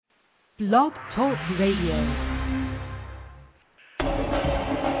Blog Talk Radio.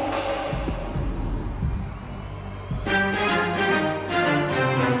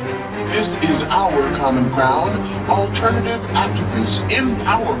 This is Our Common Ground, Alternative Activist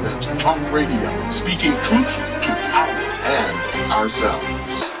Empowerment Talk Radio, speaking truth to power and ourselves.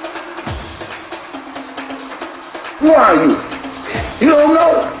 Who are you? You don't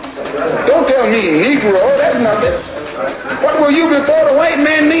know? Don't tell me Negro, that's nothing. What were you before the white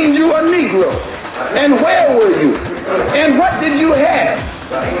man named you a Negro? And where were you? And what did you have?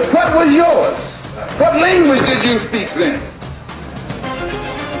 What was yours? What language did you speak then?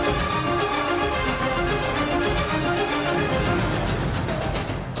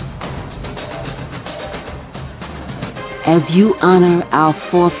 As you honor our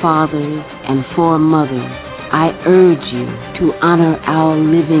forefathers and foremothers, I urge you to honor our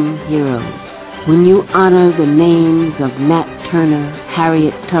living heroes. When you honor the names of Nat Turner,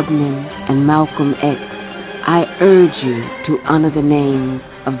 Harriet Tubman, and Malcolm X, I urge you to honor the names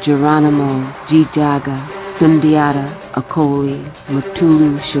of Geronimo Gijaga, Sundiata Acoli,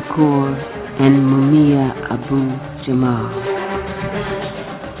 Mutulu Shakur, and Mumia Abu-Jamal.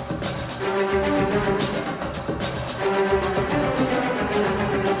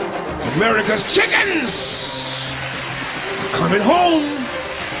 America's chickens coming home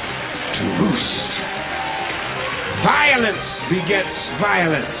to roost. Violence begets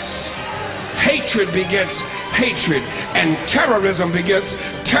violence. Hatred begets hatred. And terrorism begets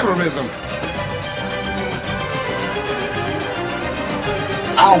terrorism.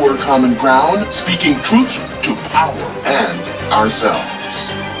 Our Common Ground, speaking truth to power and ourselves.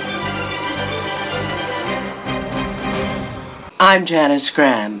 I'm Janice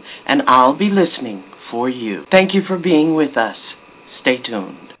Graham, and I'll be listening for you. Thank you for being with us. Stay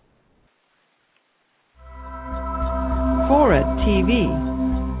tuned. Fora TV,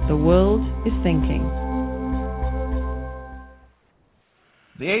 the world is thinking.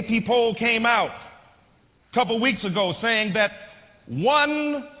 The AP poll came out a couple weeks ago saying that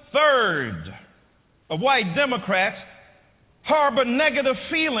 1/3 of white Democrats harbor negative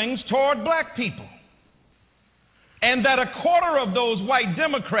feelings toward black people, and that 1/4 of those white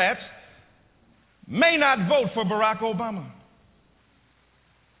Democrats may not vote for Barack Obama.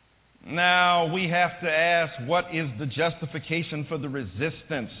 Now, we have to ask, what is the justification for the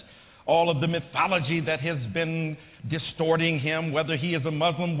resistance? All of the mythology that has been distorting him, whether he is a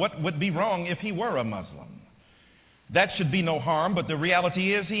Muslim, what would be wrong if he were a Muslim? That should be no harm, but the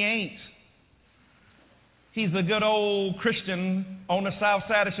reality is he ain't. He's a good old Christian on the south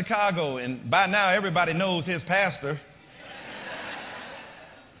side of Chicago, and by now everybody knows his pastor.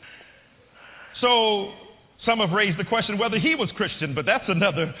 So some have raised the question whether he was Christian, but that's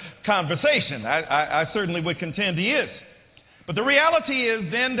another conversation. I certainly would contend he is. But the reality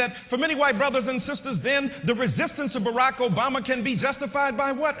is then that for many white brothers and sisters, then the resistance to Barack Obama can be justified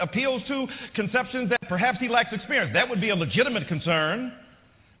by what? Appeals to conceptions that perhaps he lacks experience. That would be a legitimate concern.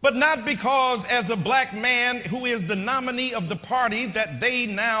 But not because as a black man who is the nominee of the party that they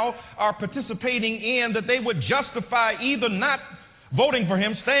now are participating in, that they would justify either not voting for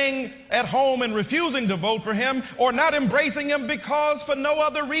him, staying at home and refusing to vote for him, or not embracing him because for no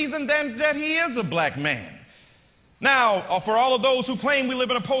other reason than that he is a black man. Now, for all of those who claim we live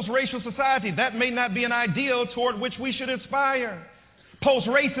in a post-racial society, that may not be an ideal toward which we should aspire.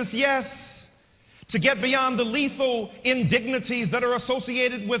 Post-racist, yes. To get beyond the lethal indignities that are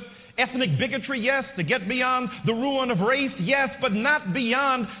associated with ethnic bigotry, yes. To get beyond the ruin of race, yes. But not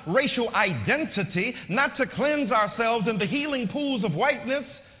beyond racial identity, not to cleanse ourselves in the healing pools of whiteness.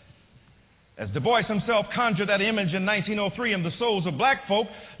 As Du Bois himself conjured that image in 1903 in the souls of black folk,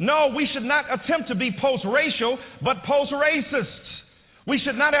 no, we should not attempt to be post-racial, but post-racist. We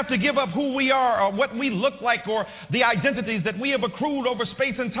should not have to give up who we are or what we look like or the identities that we have accrued over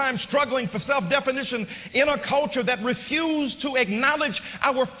space and time, struggling for self-definition in a culture that refused to acknowledge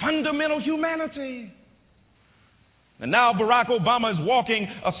our fundamental humanity. And now Barack Obama is walking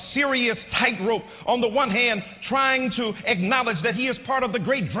a serious tightrope. On the one hand, trying to acknowledge that he is part of the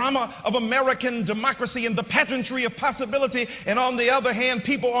great drama of American democracy and the pageantry of possibility. And on the other hand,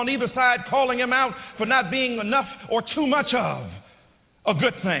 people on either side calling him out for not being enough or too much of a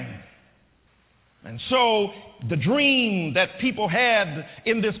good thing. And so the dream that people had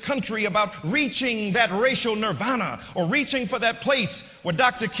in this country about reaching that racial nirvana or reaching for that place where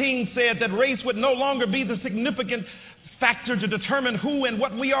Dr. King said that race would no longer be the significant factor to determine who and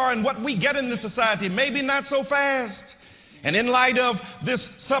what we are and what we get in this society, maybe not so fast. And in light of this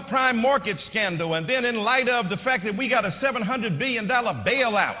subprime mortgage scandal, and then in light of the fact that we got a $700 billion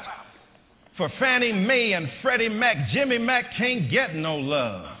bailout for Fannie Mae and Freddie Mac, Jimmy Mac can't get no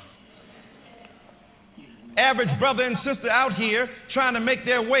love. average brother and sister out here trying to make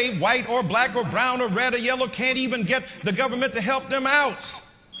their way, white or black or brown or red or yellow, can't even get the government to help them out.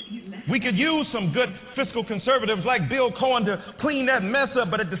 We could use some good fiscal conservatives like Bill Cohen to clean that mess up,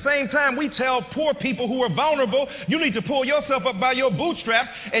 but at the same time, we tell poor people who are vulnerable, you need to pull yourself up by your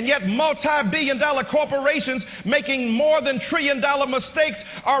bootstraps, and yet multi-billion-dollar corporations making more than trillion-dollar mistakes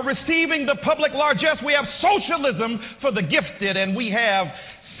are receiving the public largesse. We have socialism for the gifted, and we have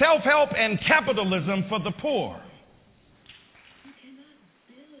self-help and capitalism for the poor.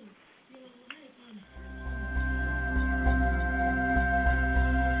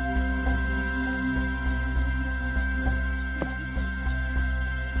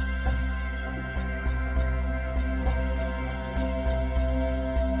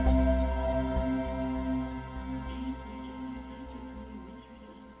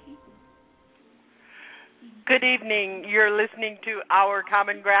 Good evening. You're listening to Our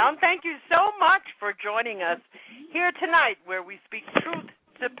Common Ground. Thank you so much for joining us here tonight, where we speak truth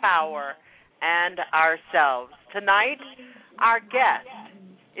to power and ourselves. Tonight, our guest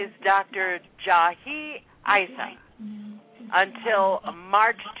is Dr. Jahi Issa until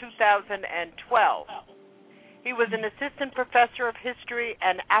March 2012. He was an assistant professor of history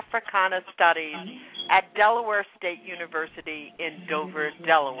and Africana studies at Delaware State University in Dover,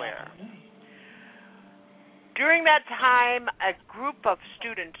 Delaware. During that time, a group of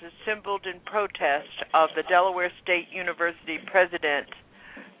students assembled in protest of the Delaware State University president,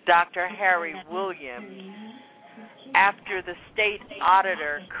 Dr. Harry Williams, after the state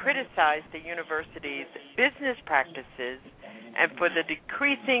auditor criticized the university's business practices and for the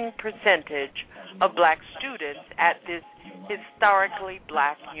decreasing percentage of black students at this historically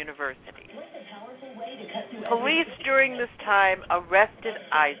black university. Police during this time arrested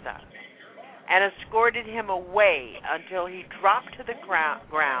Issa and escorted him away until he dropped to the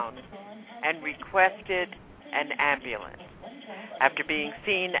ground and requested an ambulance. After being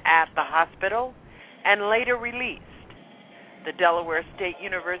seen at the hospital and later released, the Delaware State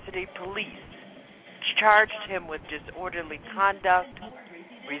University police charged him with disorderly conduct,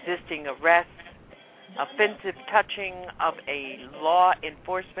 resisting arrest, offensive touching of a law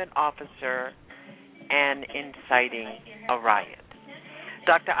enforcement officer, and inciting a riot.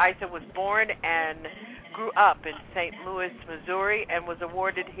 Dr. Issa was born and grew up in St. Louis, Missouri, and was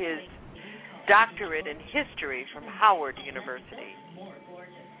awarded his doctorate in history from Howard University.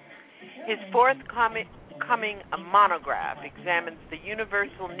 His forthcoming monograph examines the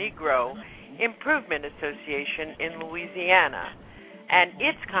Universal Negro Improvement Association in Louisiana and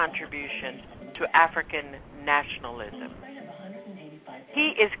its contribution to African nationalism.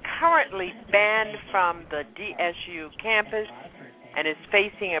 He is currently banned from the DSU campus and is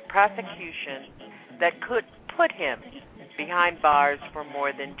facing a prosecution that could put him behind bars for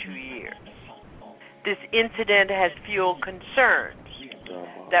more than 2 years. This incident has fueled concerns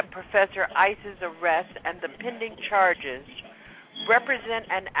that Professor Issa's arrest and the pending charges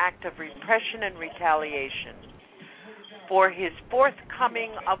represent an act of repression and retaliation for his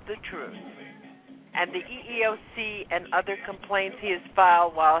forthcoming of the truth and the EEOC and other complaints he has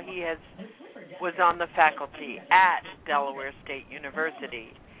filed while he was on the faculty at Delaware State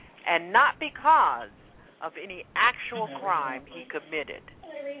University, and not because of any actual crime he committed.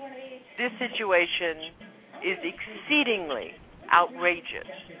 This situation is exceedingly outrageous.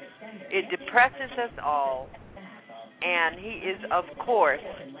 It depresses us all, and he is, of course,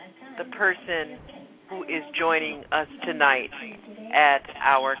 the person who is joining us tonight at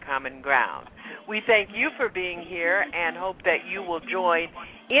Our Common Ground. We thank you for being here and hope that you will join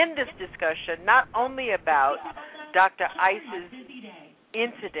in this discussion not only about Dr. Issa's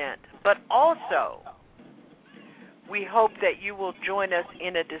incident, but also we hope that you will join us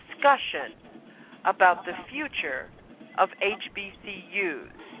in a discussion about the future of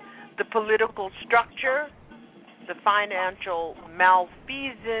HBCUs, the political structure, the financial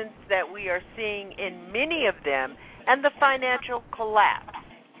malfeasance that we are seeing in many of them, and the financial collapse,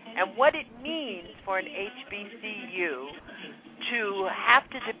 and what it means for an HBCU to have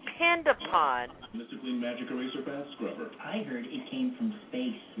to depend upon. Mr. Clean Magic Eraser Bath Scrubber. I heard it came from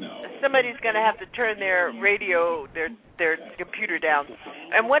space. No. Somebody's going to have to turn their radio, their computer down.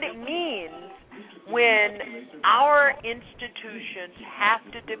 And what it means when our institutions have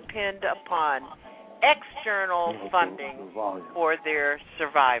to depend upon external funding for their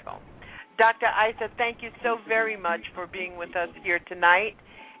survival. Dr. Issa, thank you so very much for being with us here tonight,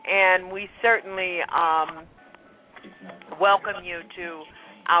 and we certainly welcome you to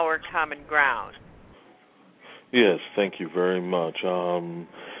Our Common Ground. Yes, thank you very much. That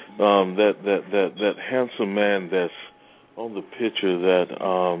handsome man that's on the picture that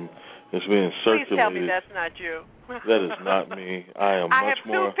It's being circulated. Please tell me that's not you. That is not me. I am I much have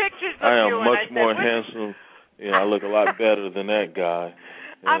more. two pictures of I am you, much and more handsome. Yeah, I look a lot better than that guy.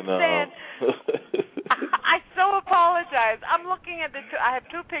 I'm saying, I so apologize. I'm looking at I have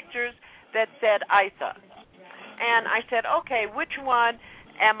two pictures that said Issa. And I said, okay, which one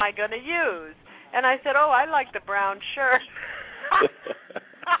am I going to use? And I said, I like the brown shirt.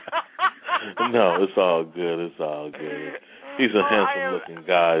 No, it's all good. It's all good. He's a handsome-looking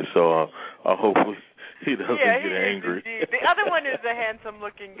guy, so I hope he doesn't get angry. The other one is a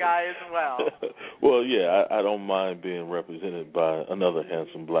handsome-looking guy as well. Well, yeah, I don't mind being represented by another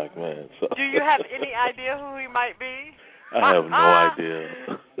handsome black man. So. Do you have any idea who he might be? I have no idea.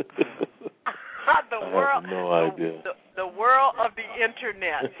 The I world, have no idea. The world of the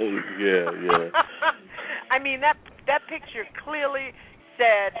internet. Yeah. I mean, that picture clearly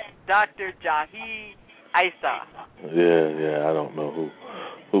said Dr. Jahi Issa. Yeah. I don't know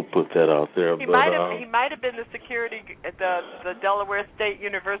who put that out there. He might have been the security, the Delaware State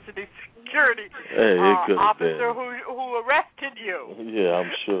University security officer who arrested you. Yeah,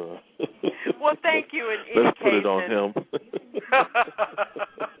 I'm sure. Well, thank you. Let's put it on him.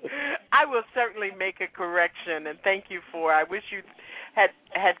 I will certainly make a correction, and thank you I wish you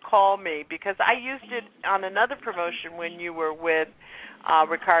had called me, because I used it on another promotion when you were with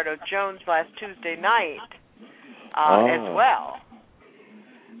Ricardo Jones last Tuesday night as well.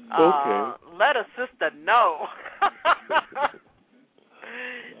 Okay. Let a sister know.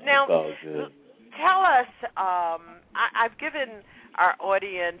 Now, tell us, I've given our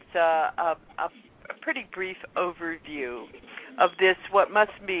audience a pretty brief overview of this, what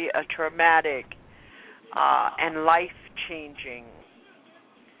must be a traumatic and life-changing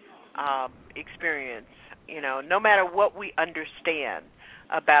experience. No matter what we understand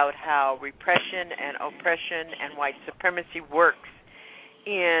about how repression and oppression and white supremacy works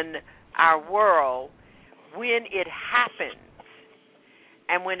in our world, when it happens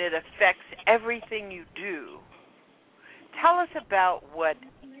and when it affects everything you do, tell us about what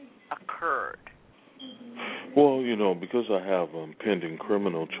occurred. Well, because I have pending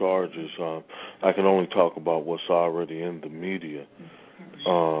criminal charges, I can only talk about what's already in the media.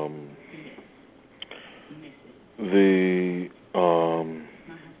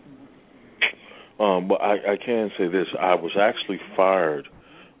 But I can say this: I was actually fired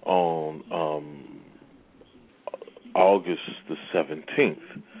on August the 17th,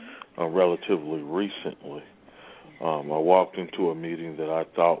 relatively recently. I walked into a meeting that I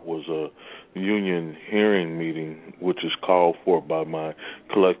thought was a union hearing meeting, which is called for by my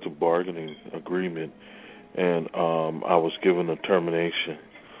collective bargaining agreement, and I was given a termination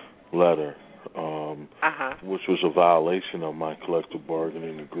letter, which was a violation of my collective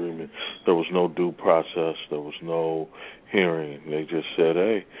bargaining agreement. There was no due process. There was no hearing. They just said,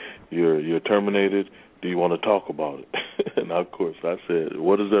 "Hey, you're terminated. Do you want to talk about it?" And of course, I said,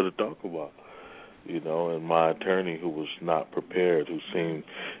 "What is there to talk about?" And my attorney, who was not prepared, who seemed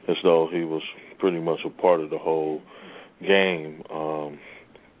as though he was pretty much a part of the whole game,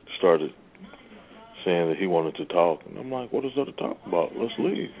 started saying that he wanted to talk. And I'm like, what is there to talk about? Let's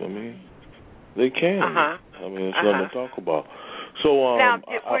leave. I mean, they can. I mean, it's nothing to talk about. So now,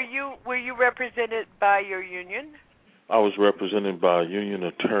 were you represented by your union? I was represented by a union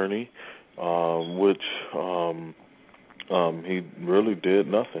attorney, which he really did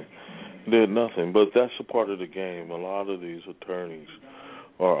nothing. But that's a part of the game. A lot of these attorneys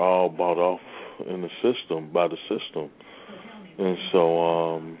are all bought off in the system, by the system. And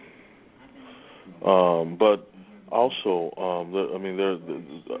so, but also,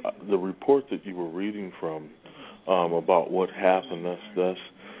 the report that you were reading from about what happened, that's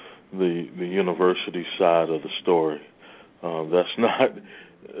the university side of the story. That's not,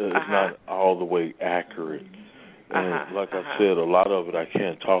 it's not all the way accurate. And like I said, a lot of it I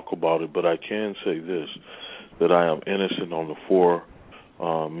can't talk about it, but I can say this, that I am innocent on the 4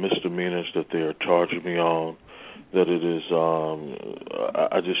 misdemeanors that they are charging me on, that it is,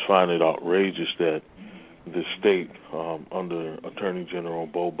 I just find it outrageous that the state, under Attorney General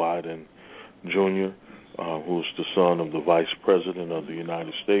Beau Biden Jr., who's the son of the Vice President of the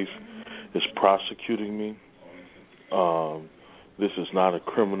United States, is prosecuting me. This is not a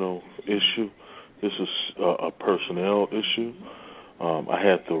criminal issue. This is a personnel issue. I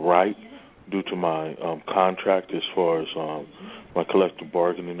had the right, due to my contract as far as my collective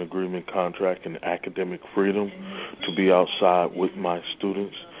bargaining agreement contract and academic freedom, to be outside with my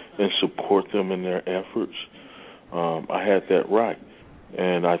students and support them in their efforts. I had that right.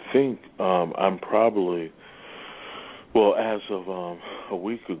 And I think I'm probably, as of a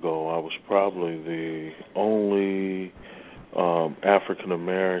week ago, I was probably the only African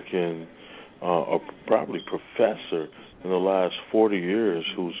American, or probably professor in the last 40 years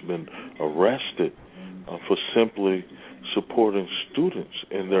who's been arrested for simply supporting students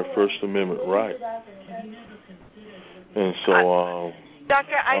in their First Amendment right. And so,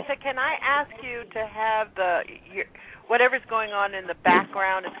 Dr. Issa, can I ask you to have whatever's going on in the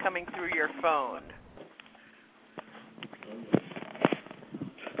background is coming through your phone?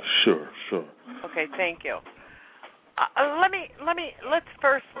 Sure. Okay, thank you. Let's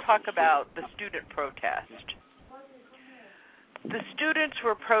first talk about the student protest. The students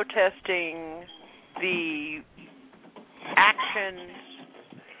were protesting the actions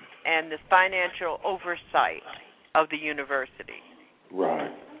and the financial oversight of the university.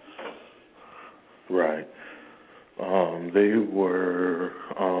 Right. They were,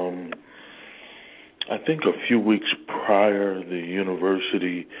 I think a few weeks prior, the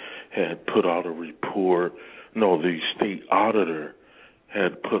university had put out a report. No, the state auditor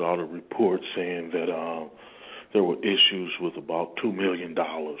had put out a report saying that there were issues with about $2 million.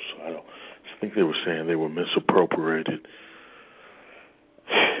 I think they were saying they were misappropriated.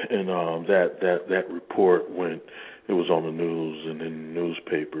 And that report it was on the news and in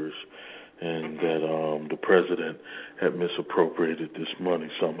newspapers, and that the president had misappropriated this money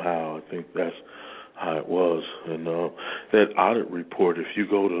somehow. I think that's how it was. And that audit report, if you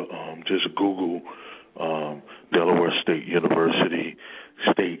go to just Google Delaware State University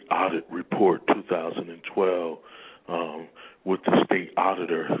State Audit Report 2012 with the state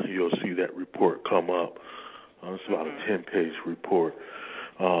auditor, you'll see that report come up. It's about a 10-page report.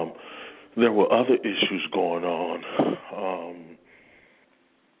 There were other issues going on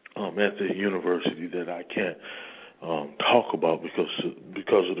at the university that I can't talk about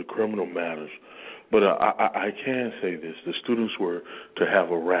because of the criminal matters. But I can say this: the students were to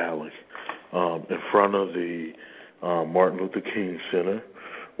have a rally in front of the Martin Luther King Center,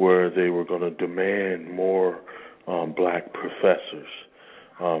 where they were going to demand more black professors.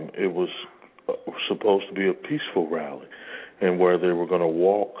 It was supposed to be a peaceful rally, and where they were going to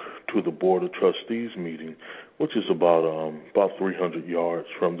walk to the Board of Trustees meeting, which is about 300 yards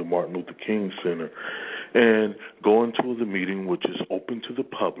from the Martin Luther King Center, and go into the meeting, which is open to the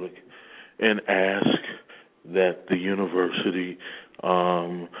public, and ask that the university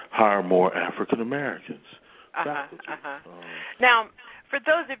hire more African Americans. Now, for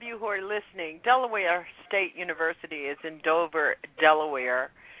those of you who are listening, Delaware State University is in Dover,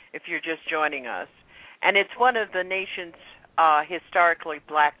 Delaware, if you're just joining us. And it's one of the nation's historically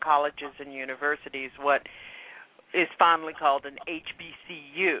black colleges and universities, what is fondly called an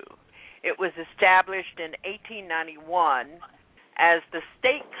HBCU. It was established in 1891 as the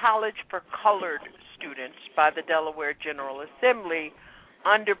State College for Colored Students by the Delaware General Assembly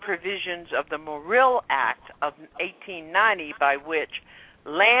under provisions of the Morrill Act of 1890, by which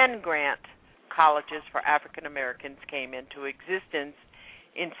land-grant colleges for African Americans came into existence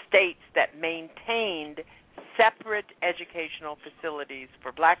in states that maintained separate educational facilities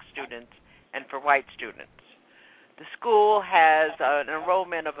for black students and for white students. The school has an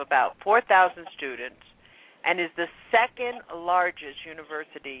enrollment of about 4,000 students and is the second largest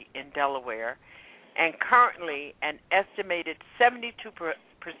university in Delaware, and currently an estimated 72%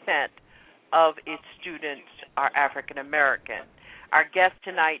 of its students are African American. Our guest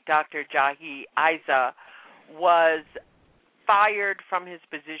tonight, Dr. Jahi Issa, was fired from his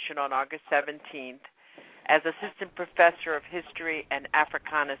position on August 17th as Assistant Professor of History and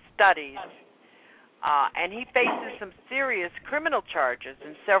Africana Studies, and he faces some serious criminal charges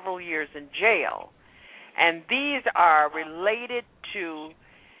and several years in jail. And these are related to,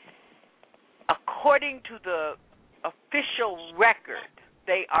 according to the official record,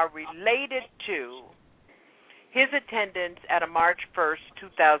 they are related to his attendance at a March 1st,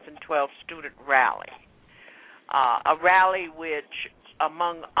 2012 student rally, a rally which,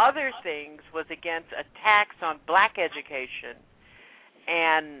 among other things, was against attacks on black education.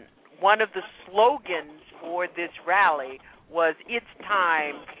 And one of the slogans for this rally was, "It's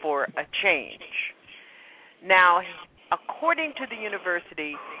time for a change." Now, according to the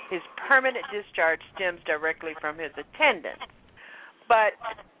university, his permanent discharge stems directly from his attendance. But,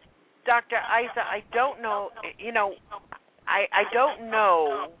 Dr. Issa, I don't know, I don't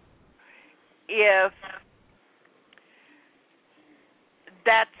know if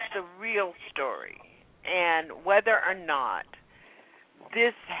that's the real story, and whether or not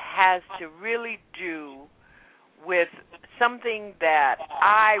this has to really do with something that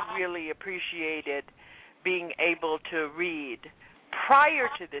I really appreciated being able to read prior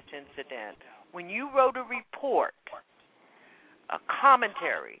to this incident, when you wrote a report, a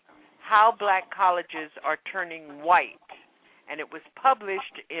commentary, how black colleges are turning white and it was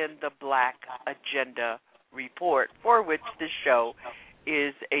published in the Black Agenda Report, for which the show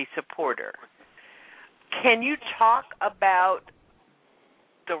is a supporter. Can you talk about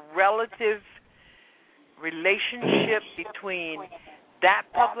the relative relationship between that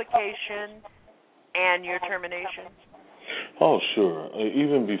publication and your termination? Oh, sure.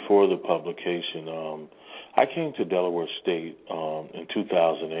 Even before the publication, I came to Delaware State in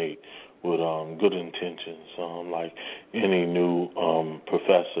 2008 with good intentions, like any new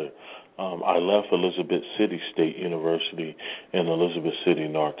professor. I left Elizabeth City State University in Elizabeth City,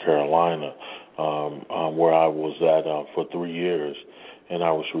 North Carolina, where I was at for 3 years, and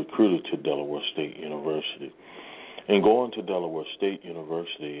I was recruited to Delaware State University. And going to Delaware State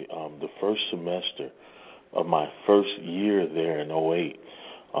University, the first semester of my first year there in 2008,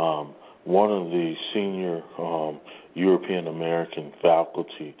 one of the senior European American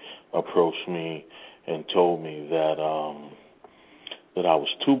faculty approached me and told me that I was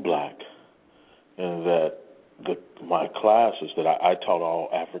too black, and that my classes, that I taught all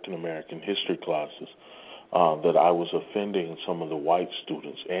African American history classes, that I was offending some of the white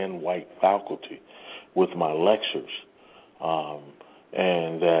students and white faculty with my lectures,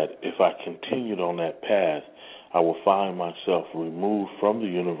 and that if I continued on that path, I would find myself removed from the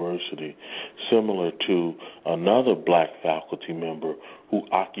university, similar to another black faculty member who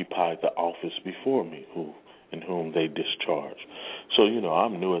occupied the office before me, in whom they discharged. So,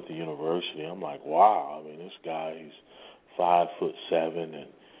 I'm new at the university. I'm like, wow, I mean, this guy, he's 5'7",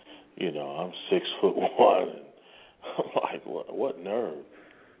 and, I'm 6'1", and I'm like, what nerve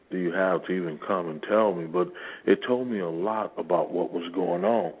do you have to even come and tell me? But it told me a lot about what was going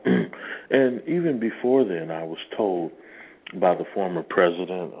on. And even before then, I was told by the former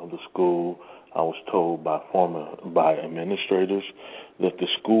president of the school, I was told by administrators that the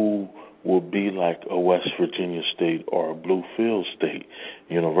school will be like a West Virginia State or a Bluefield State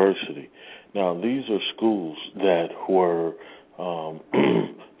University. Now, these are schools that were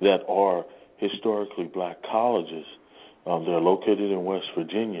that are historically black colleges. They're located in West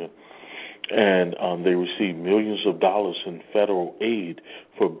Virginia, and they receive millions of dollars in federal aid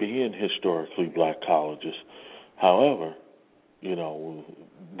for being historically black colleges. However,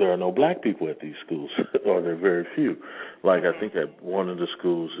 there are no black people at these schools, or there are very few. Like, I think at one of the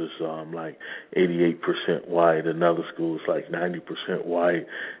schools is like 88% white, another school is like 90% white,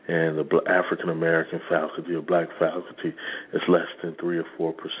 and the African American faculty or black faculty is less than 3 or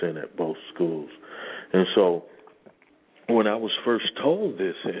 4% at both schools. And so, when I was first told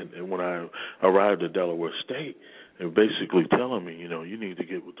this, and when I arrived at Delaware State, they were basically telling me, you need to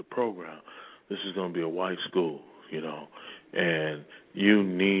get with the program. This is going to be a white school, and you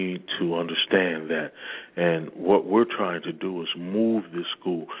need to understand that. And what we're trying to do is move this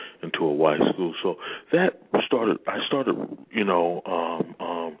school into a white school. So that started,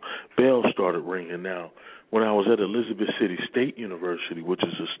 bells started ringing. Now, when I was at Elizabeth City State University, which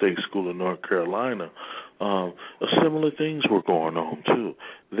is a state school in North Carolina, similar things were going on, too.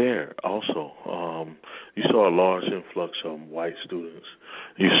 There, also, you saw a large influx of white students.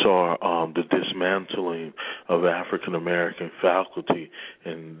 You saw the dismantling of African-American faculty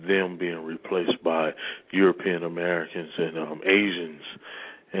and them being replaced by European Americans and Asians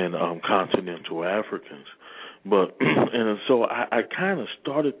and continental Africans. But and so I kind of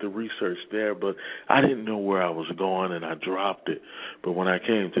started the research there, but I didn't know where I was going, and I dropped it. But when I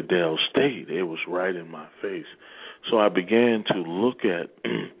came to Dell State, it was right in my face. So I began to look at.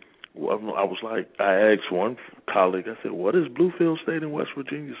 I asked one colleague. I said, "What is Bluefield State and West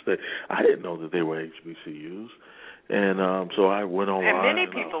Virginia State?" I didn't know that they were HBCUs, and so I went online. And many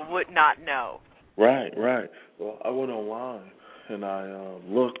people would not know. Right. Well, I went online and I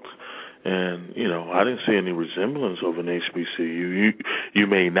looked. And, I didn't see any resemblance of an HBCU. You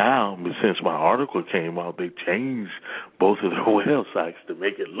may now, but since my article came out, they changed both of their websites to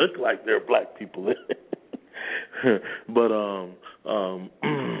make it look like there are black people in it. But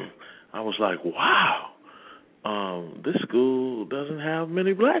I was like, wow, this school doesn't have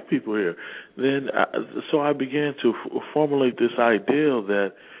many black people here. So I began to formulate this idea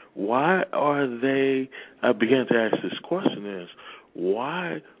that I began to ask this question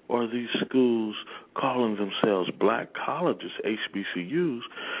why are these schools calling themselves black colleges, HBCUs,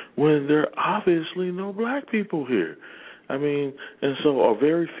 when there are obviously no black people here? I mean, and so are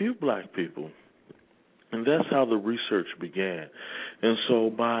very few black people. And that's how the research began. And so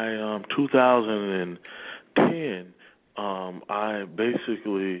by 2010, I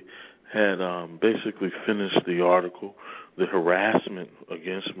basically had finished the article. The harassment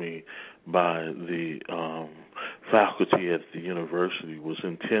against me by the faculty at the university was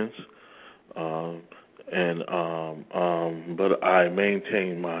intense. But I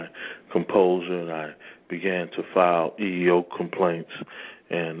maintained my composure, and I began to file EEO complaints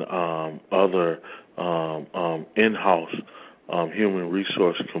and other in-house human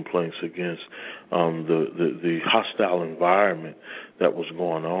resource complaints against the hostile environment that was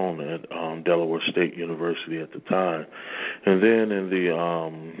going on at Delaware State University at the time. And then in the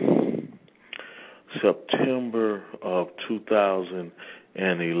September of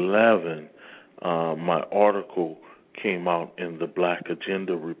 2011, my article came out in the Black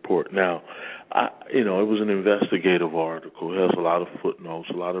Agenda Report. Now, it was an investigative article. It has a lot of footnotes,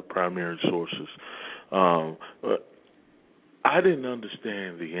 a lot of primary sources. But I didn't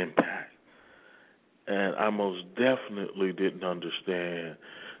understand the impact, and I most definitely didn't understand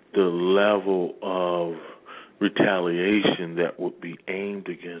the level of retaliation that would be aimed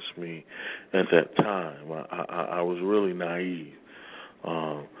against me at that time. I was really naive.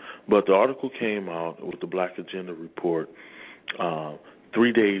 But the article came out with the Black Agenda Report.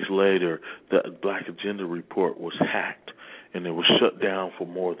 3 days later, the Black Agenda Report was hacked, and it was shut down for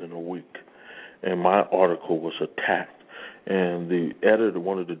more than a week. And my article was attacked. And the editor,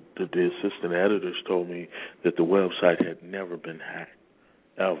 one of the assistant editors, told me that the website had never been hacked,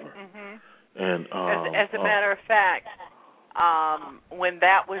 ever. Mm-hmm. And as a matter of fact, when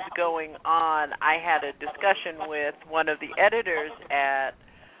that was going on, I had a discussion with one of the editors at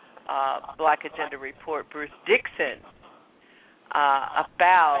Black Agenda Report, Bruce Dixon,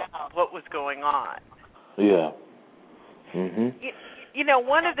 about what was going on. Yeah. Mhm.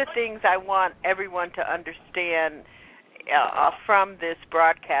 One of the things I want everyone to understand from this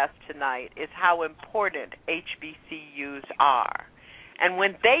broadcast tonight is how important HBCUs are. And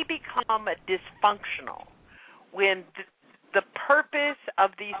when they become dysfunctional, when the purpose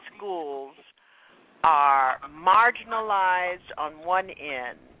of these schools are marginalized on one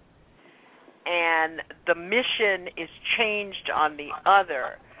end and the mission is changed on the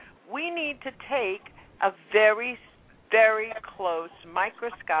other, we need to take a very, very close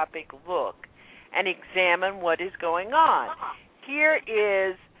microscopic look and examine what is going on. Here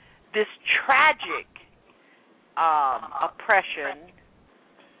is this tragic oppression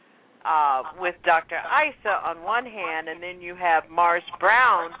with Dr. Issa on one hand, and then you have Mars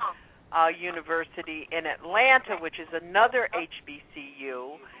Brown University in Atlanta, which is another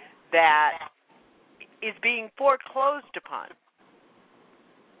HBCU that is being foreclosed upon.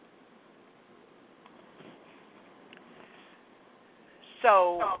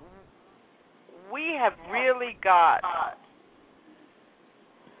 So we have really got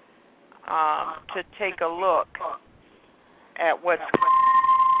to take a look at what's.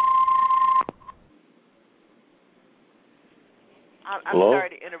 I'm sorry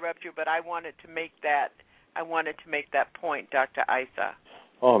to interrupt you, but I wanted to make that point, Dr. Issa.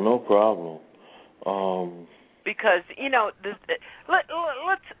 Oh, no problem. Because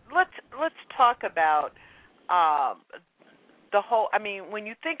let's talk about the whole. I mean, when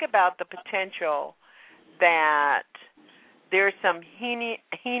you think about the potential that there's some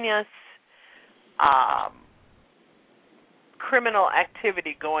heinous criminal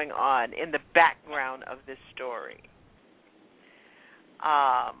activity going on in the background of this story.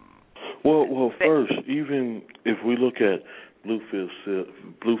 Well, first, even if we look at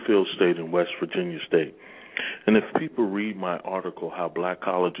Bluefield State and West Virginia State, and if people read my article, How Black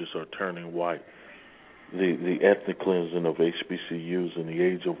Colleges Are Turning White, the ethnic cleansing of HBCUs in the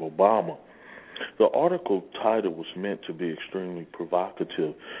age of Obama, the article title was meant to be extremely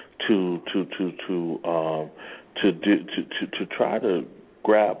provocative to try to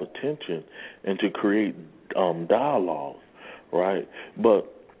grab attention and to create dialogue. Right, but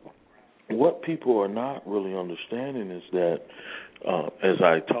what people are not really understanding is that, as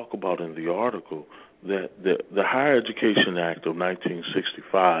I talk about in the article, that the Higher Education Act of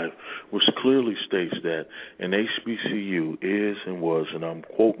 1965, which clearly states that an HBCU is and was, and I'm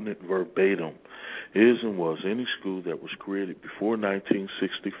quoting it verbatim, is and was any school that was created before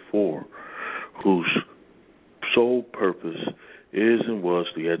 1964, whose sole purpose is and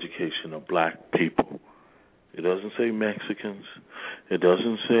was the education of black people. It doesn't say Mexicans. It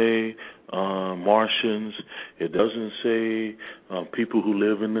doesn't say Martians. It doesn't say people who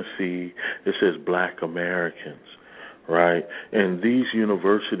live in the sea. It says black Americans, right? And these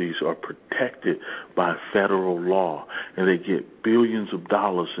universities are protected by federal law, and they get billions of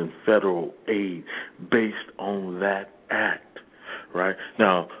dollars in federal aid based on that act, right?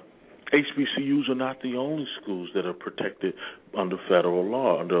 Now, HBCUs are not the only schools that are protected under federal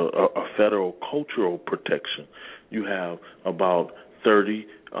law, under a federal cultural protection. You have about 30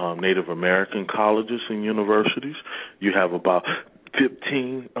 Native American colleges and universities. You have about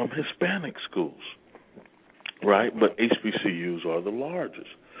 15 Hispanic schools. right? But HBCUs are the largest.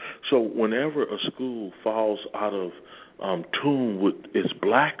 So whenever a school falls out of tune with its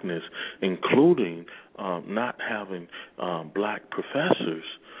blackness, including not having black professors,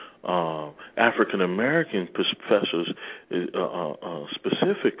 African American professors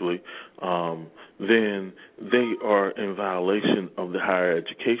specifically, then they are in violation of the Higher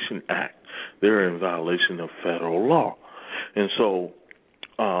Education Act. They're in violation of federal law. And so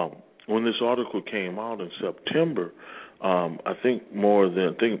when this article came out in September, I think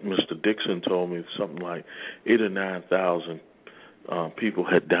Mr. Dixon told me something like 8,000 or 9,000 people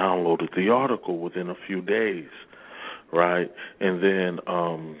had downloaded the article within a few days, right? And then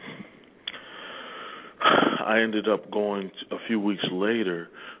I ended up going a few weeks later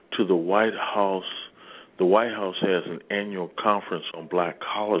to the White House. The White House has an annual conference on black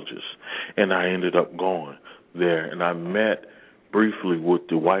colleges, and I ended up going there, and I met briefly with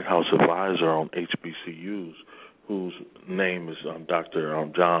the White House advisor on HBCUs, whose name is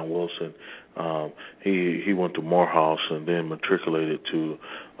Dr. John Wilson. He went to Morehouse and then matriculated to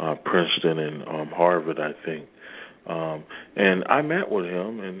Princeton and Harvard, I think. And I met with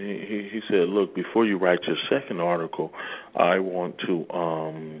him, and he said, "Look, before you write your second article, I want you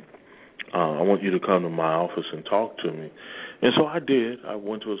to come to my office and talk to me." And so I did. I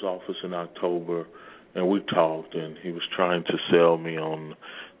went to his office in October, and we talked, and he was trying to sell me on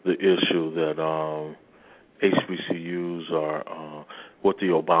the issue that HBCUs are what the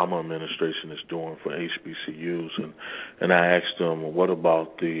Obama administration is doing for HBCUs, and I asked him, what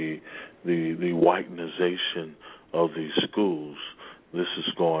about the whitenization of these schools? This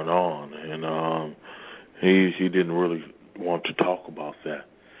is going on, and he didn't really want to talk about that,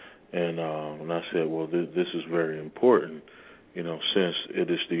 and I said, well, this is very important, since it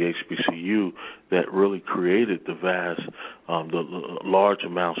is the HBCU that really created the large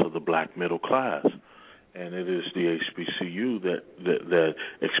amounts of the black middle class. And it is the HBCU that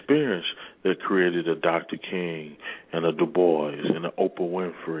experienced that created a Dr. King and a Du Bois and a Oprah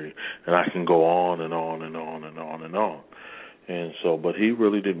Winfrey, and I can go on and on and on and on and on. And so, but he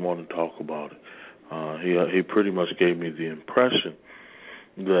really didn't want to talk about it. He pretty much gave me the impression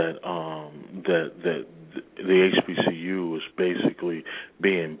that the HBCU is basically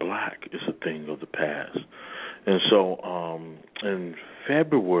being black is a thing of the past. And so in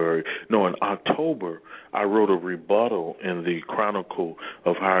October, I wrote a rebuttal in the Chronicle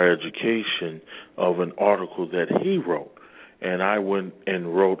of Higher Education of an article that he wrote. And I went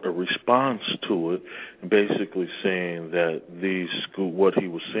and wrote a response to it, basically saying that what he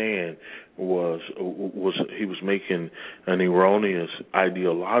was saying was he was making an erroneous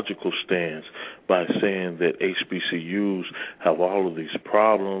ideological stance by saying that HBCUs have all of these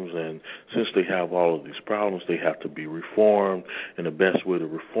problems, and since they have all of these problems, they have to be reformed, and the best way to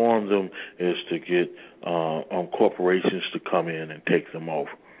reform them is to get corporations to come in and take them over.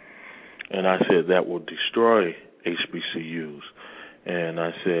 And I said that will destroy HBCUs, and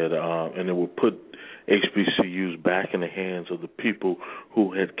I said, and it would put HBCUs back in the hands of the people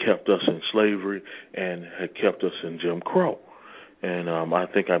who had kept us in slavery and had kept us in Jim Crow. And I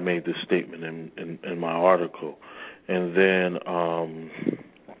think I made this statement in my article. And then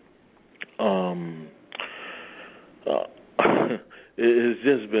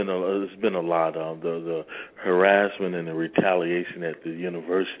it's been a lot. The harassment and the retaliation at the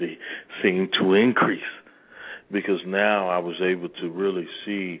university seemed to increase, because now I was able to really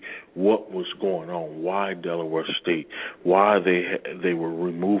see what was going on, why Delaware State, why they were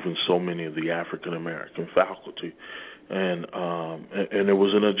removing so many of the African American faculty. And there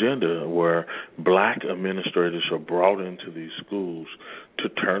was an agenda where black administrators are brought into these schools to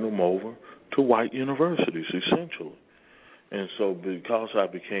turn them over to white universities, essentially. And so because I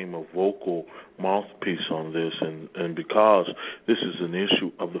became a vocal mouthpiece on this, and because this is an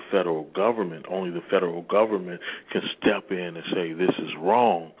issue of the federal government, only the federal government can step in and say this is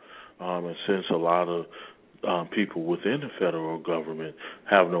wrong. And since a lot of people within the federal government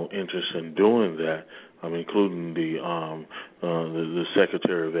have no interest in doing that, including the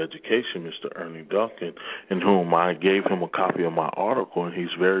Secretary of Education, Mr. Ernie Duncan, in whom I gave him a copy of my article, and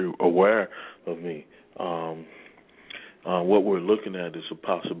he's very aware of me. What we're looking at is a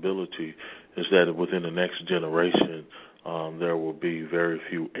possibility is that within the next generation, there will be very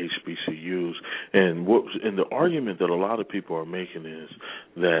few HBCUs. And the argument that a lot of people are making is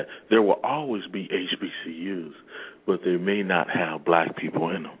that there will always be HBCUs, but they may not have black people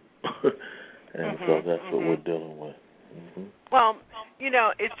in them. And so that's what we're dealing with. Mm-hmm. Well,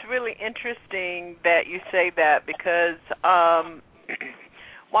 it's really interesting that you say that, because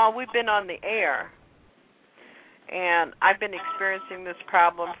while we've been on the air, and I've been experiencing this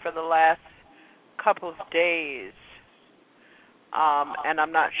problem for the last couple of days, and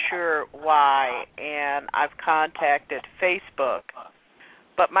I'm not sure why, and I've contacted Facebook,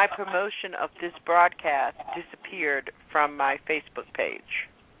 but my promotion of this broadcast disappeared from my Facebook page.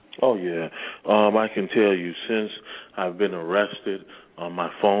 Oh, yeah. I can tell you, since I've been arrested, my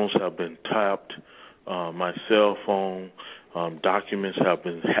phones have been tapped, my cell phone, documents have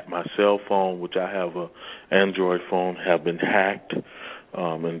been, my cell phone, which I have a Android phone, have been hacked,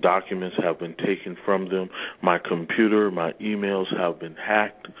 and documents have been taken from them. My computer, my emails have been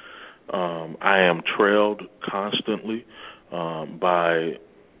hacked. I am trailed constantly by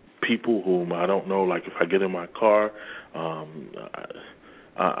people whom I don't know. Like if I get in my car,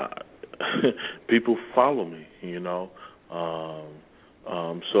 people follow me, you know.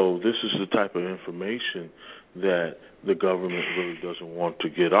 So this is the type of information that the government really doesn't want to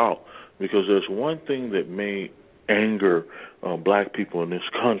get out, because there's one thing that may anger black people in this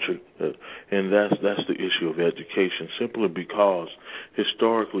country, and that's the issue of education, simply because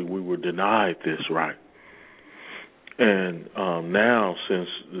historically we were denied this right. And now, since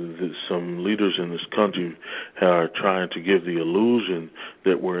some leaders in this country are trying to give the illusion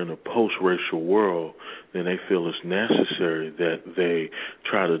that we're in a post-racial world, then they feel it's necessary that they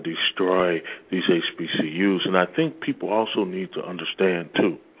try to destroy these HBCUs. And I think people also need to understand,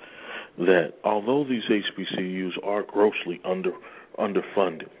 too, that although these HBCUs are grossly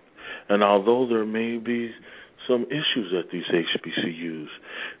underfunded, and although there may be some issues at these HBCUs,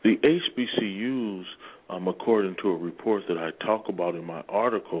 the HBCUs, according to a report that I talk about in my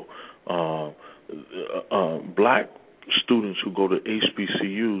article, black students who go to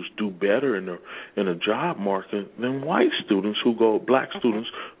HBCUs do better in a job market than white students black students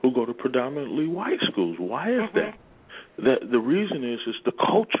who go to predominantly white schools. Why is that? The reason is the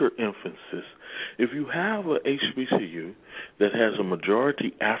culture emphasis. If you have a HBCU that has a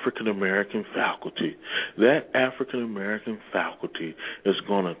majority African-American faculty, that African-American faculty is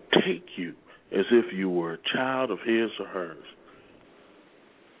going to take you as if you were a child of his or hers.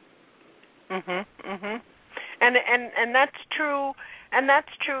 And that's true. And that's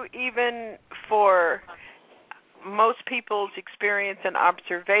true even for most people's experience and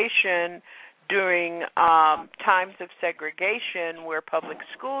observation during times of segregation, where public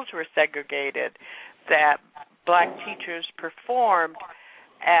schools were segregated, that black teachers performed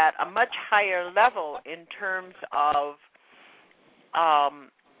at a much higher level in terms of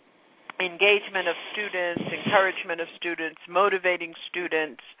engagement of students, encouragement of students, motivating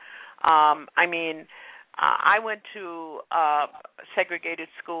students. I went to segregated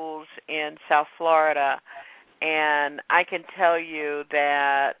schools in South Florida, and I can tell you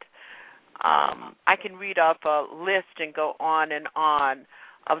that I can read off a list and go on and on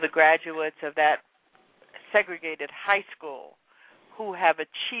of the graduates of that segregated high school who have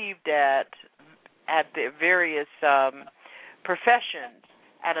achieved at the various professions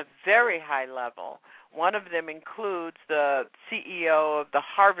at a very high level. One of them includes the CEO of the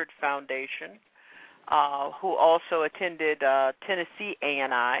Harvard Foundation, who also attended Tennessee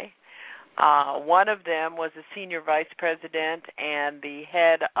A&I. One of them was a senior vice president and the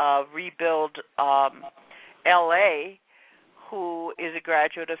head of Rebuild LA, who is a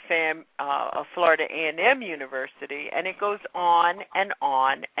graduate of Florida A&M University, and it goes on and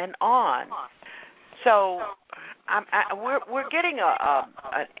on and on. So we're getting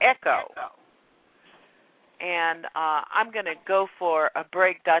an echo, and I'm going to go for a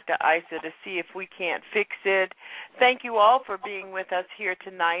break, Dr. Issa, to see if we can't fix it. Thank you all for being with us here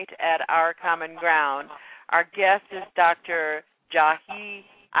tonight at Our Common Ground. Our guest is Dr. Jahi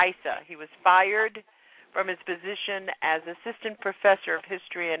Issa. He was fired from his position as Assistant Professor of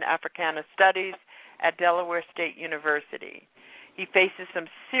History and Africana Studies at Delaware State University. He faces some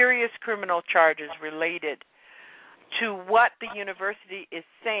serious criminal charges related to what the university is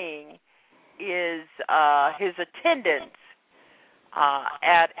saying is his attendance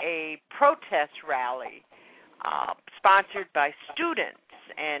at a protest rally sponsored by students,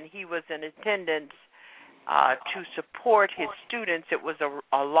 and he was in attendance to support his students. It was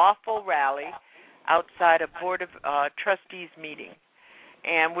a lawful rally outside a Board of Trustees meeting,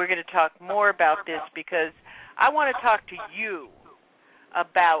 and we're going to talk more about this because I want to talk to you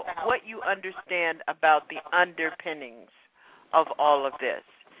about what you understand about the underpinnings of all of this.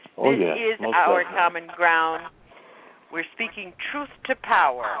 This is Our Common Ground. We're speaking truth to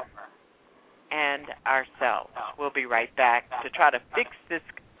power and ourselves. We'll be right back to try to fix this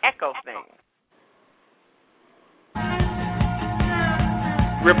echo thing.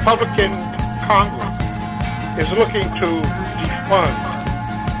 Republican Congress is looking to defund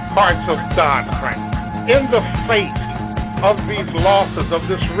parts of Dodd-Frank. In the face of these losses, of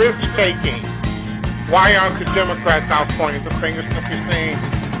this risk-taking, Why aren't the Democrats out pointing the finger, simply saying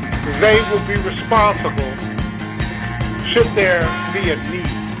they will be responsible should there be a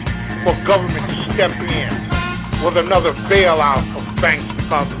need for government to step in with another bailout of banks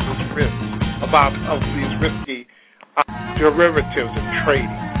because of this risk, of these risky derivatives and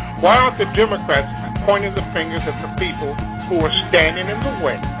trading? Why aren't the Democrats pointing the fingers at the people who are standing in the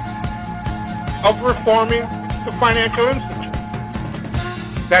way of reforming the financial institute?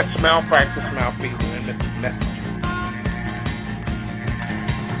 That's malpractice, malfeasance, and mismanagement.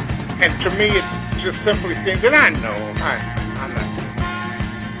 And to me, it just simply seems, and I know,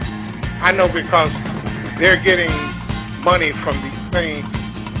 I know because they're getting money from these same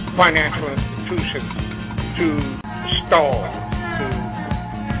financial institutions to stall, to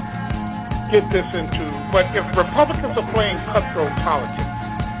get this into. But if Republicans are playing cutthroat politics,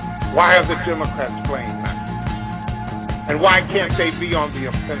 why are the Democrats playing that? And why can't they be on the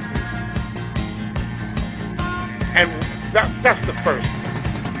offensive? And that's the first thing.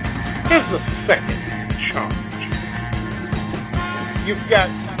 Here's the second charge. You've got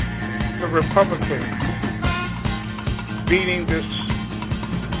the Republicans beating this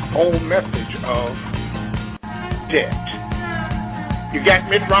old message of debt. You got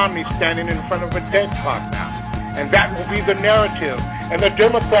Mitt Romney standing in front of a debt clock now, and that will be the narrative. And the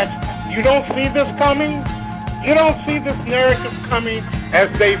Democrats, you don't see this coming? You don't see this narrative coming as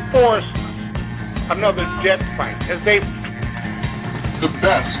they force another debt fight, as they... The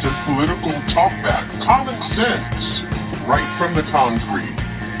best in political talkback, common sense, right from the concrete.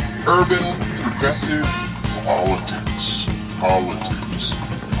 Urban, progressive, politics.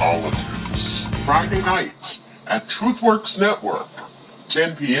 Friday nights at TruthWorks Network,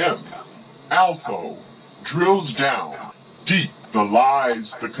 10 p.m. Alpha drills down deep the lies,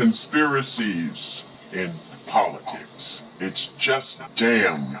 the conspiracies in politics. It's just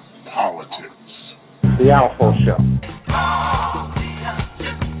damn politics. The Alpha Show.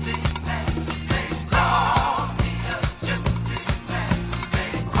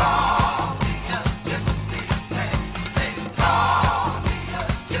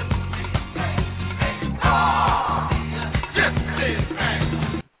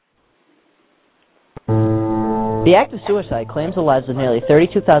 The act of suicide claims the lives of nearly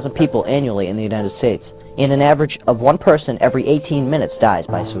 32,000 people annually in the United States, and an average of one person every 18 minutes dies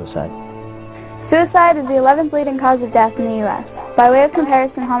by suicide. Suicide is the 11th leading cause of death in the U.S. By way of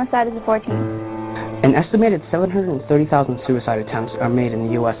comparison, homicide is the 14th. An estimated 730,000 suicide attempts are made in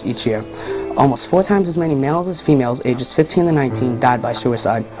the U.S. each year. Almost 4 times as many males as females ages 15 to 19 died by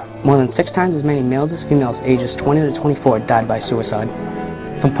suicide. More than 6 times as many males as females ages 20 to 24 died by suicide.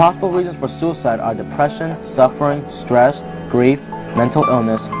 Some possible reasons for suicide are depression, suffering, stress, grief, mental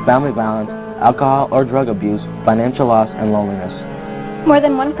illness, family violence, alcohol or drug abuse, financial loss, and loneliness. More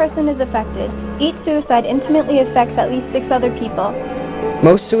than one person is affected. Each suicide intimately affects at least 6 other people.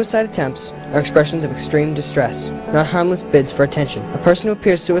 Most suicide attempts are expressions of extreme distress, not harmless bids for attention. A person who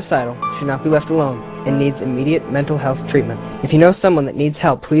appears suicidal should not be left alone and needs immediate mental health treatment. If you know someone that needs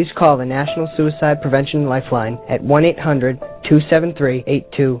help, please call the National Suicide Prevention Lifeline at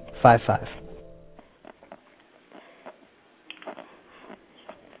 1-800-273-8255.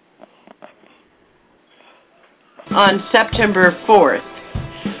 On September 4th,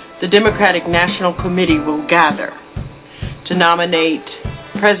 the Democratic National Committee will gather to nominate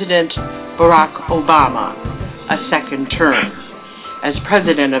President Barack Obama a second term as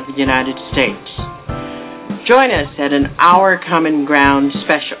President of the United States. Join us at an Our Common Ground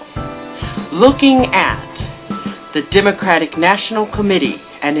special, looking at the Democratic National Committee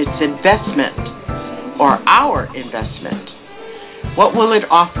and its investment, or our investment. What will it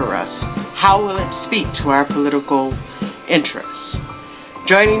offer us? How will it speak to our political interests?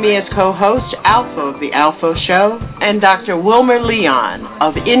 Joining me as co-host, Alpha of The Alpha Show, and Dr. Wilmer Leon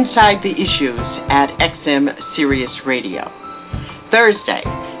of Inside the Issues at XM Sirius Radio. Thursday,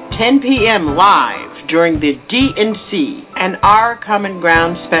 10 p.m. live during the DNC and Our Common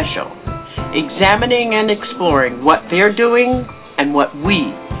Ground special, examining and exploring what they're doing and what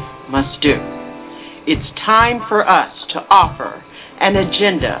we must do. It's time for us to offer an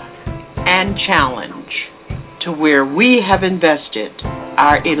agenda and challenge to where we have invested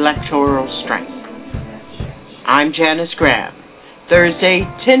our electoral strength. I'm Janice Graham. Thursday,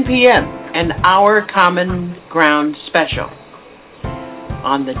 10 p.m., an Our Common Ground special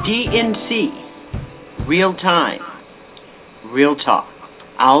on the DNC. Real time, real talk.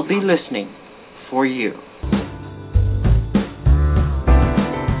 I'll be listening for you.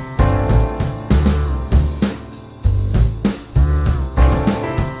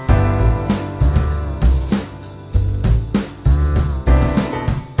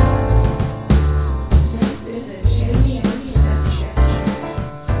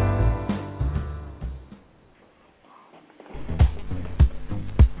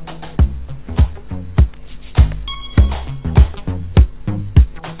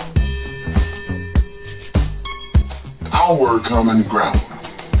 common ground,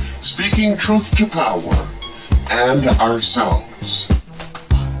 speaking truth to power and ourselves.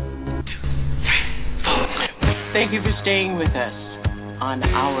 Thank you for staying with us on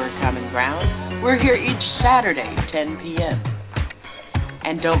Our Common Ground. We're here each Saturday, 10 p.m.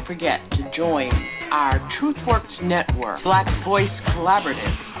 And don't forget to join our TruthWorks Network, Black Voice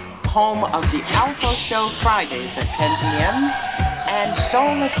Collaborative, home of the Alpha Show Fridays at 10 p.m. and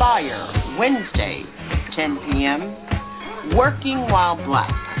Soul Fire Wednesday, 10 p.m. Working While Black,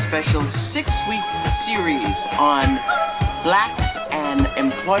 special 6-week series on blacks and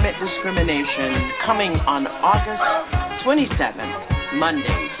employment discrimination, coming on August 27th,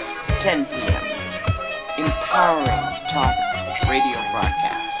 Mondays, 10 p.m. Empowering Talk Radio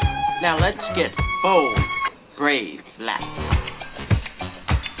broadcast. Now let's get bold, brave, black.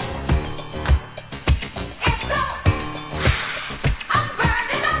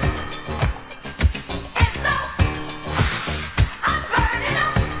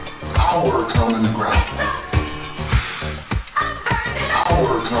 Our common ground.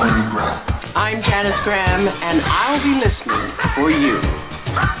 Our common ground. I'm Janice Graham, and I'll be listening for you.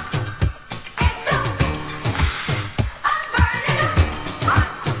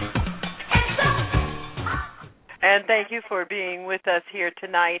 And thank you for being with us here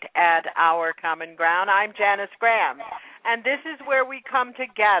tonight at Our Common Ground. I'm Janice Graham, and this is where we come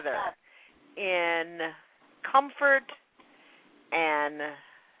together in comfort and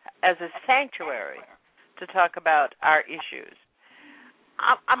as a sanctuary to talk about our issues.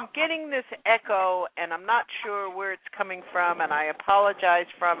 I'm getting this echo, and I'm not sure where it's coming from, and I apologize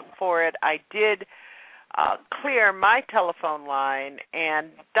for it. I did clear my telephone line, and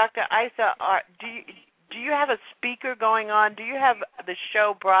Dr. Issa, do you have a speaker going on? Do you have the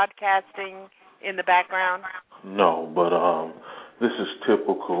show broadcasting in the background? No, but this is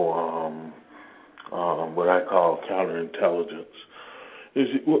typical what I call counterintelligence.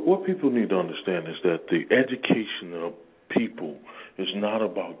 What people need to understand is that the education of people is not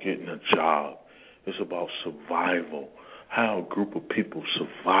about getting a job. It's about survival, how a group of people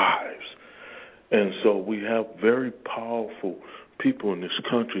survives. And so we have very powerful people in this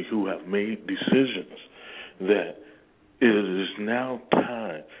country who have made decisions that it is now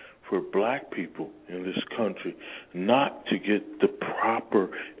time for black people in this country not to get the proper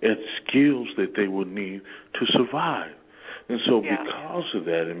skills that they would need to survive. And so because of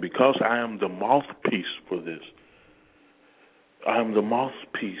that, and because I am the mouthpiece for this, I'm the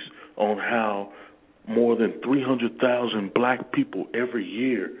mouthpiece on how more than 300,000 black people every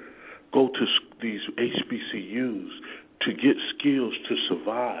year go to these HBCUs to get skills to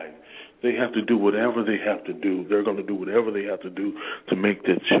survive. They have to do whatever they have to do. They're going to do whatever they have to do to make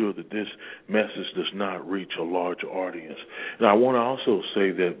that sure that this message does not reach a large audience. And I want to also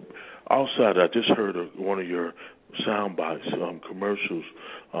say that outside, I just heard one of your sound bites, commercials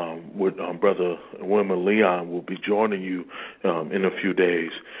with Brother Wilmer Leon will be joining you in a few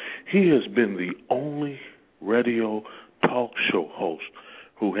days. He has been the only radio talk show host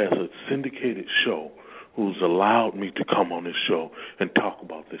who has a syndicated show who's allowed me to come on this show and talk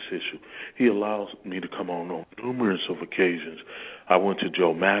about this issue. He allows me to come on numerous of occasions. I went to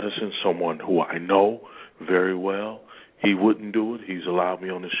Joe Madison, someone who I know very well. He wouldn't do it. He's allowed me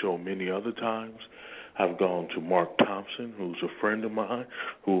on the show many other times. I've gone to Mark Thompson, who's a friend of mine,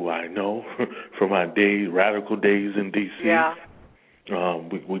 who I know from my radical days in D.C. Yeah.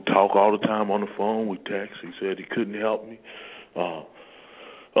 We talk all the time on the phone. We text. He said he couldn't help me.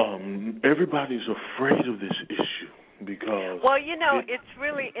 Everybody's afraid of this issue because... Well, it's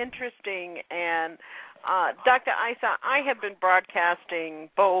really interesting, and Dr. Issa, I have been broadcasting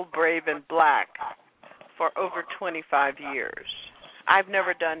Bold, Brave, and Black for over 25 years. I've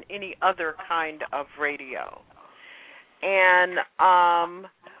never done any other kind of radio. And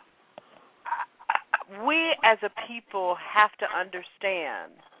we as a people have to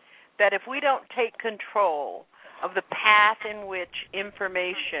understand that if we don't take control of the path in which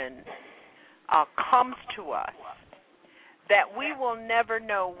information comes to us, that we will never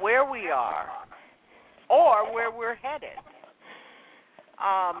know where we are or where we're headed.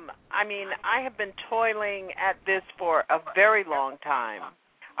 I have been toiling at this for a very long time.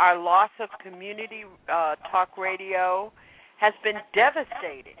 Our loss of community talk radio has been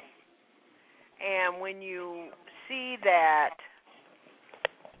devastating. And when you see that,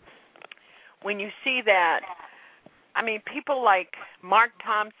 people like Mark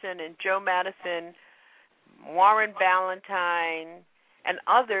Thompson and Joe Madison, Warren Ballantyne, and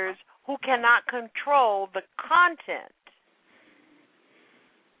others who cannot control the content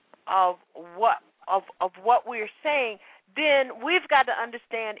of what we're saying, then we've got to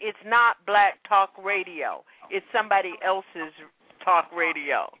understand it's not black talk radio. it's somebody else's talk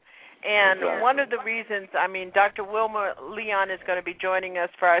radio. And one of the reasons, Dr. Wilma Leon is going to be joining us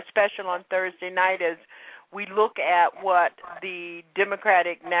for our special on Thursday night as we look at what the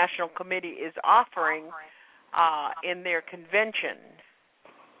Democratic National Committee is offering in their convention.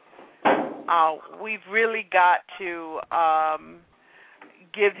 We've really got to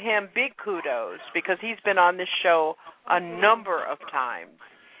give him big kudos because he's been on this show a number of times.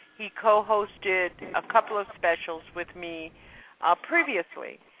 He co-hosted a couple of specials with me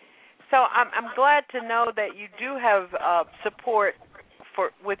previously. So I'm glad to know that you do have support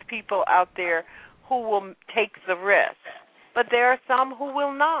with people out there who will take the risk. But there are some who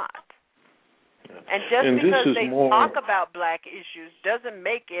will not. And just because they talk about black issues doesn't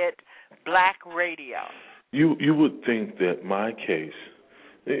make it black radio. You would think that my case,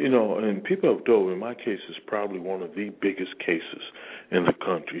 and people have told me my case is probably one of the biggest cases in the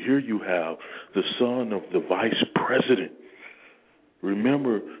country. Here you have the son of the vice president.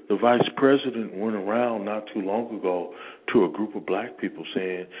 Remember, the vice president went around not too long ago to a group of black people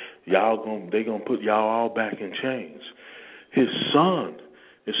saying, they gonna put y'all all back in chains. His son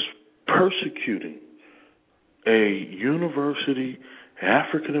is persecuting a university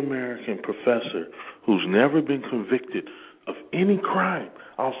African-American professor who's never been convicted of any crime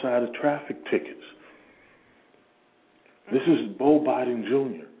outside of traffic tickets. This is Bo Biden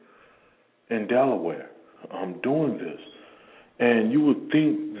Jr. in Delaware. I'm doing this. And you would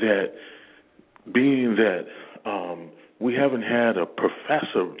think that being that we haven't had a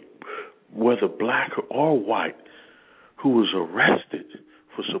professor, whether black or white, who was arrested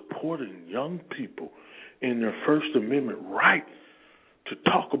for supporting young people in their First Amendment right to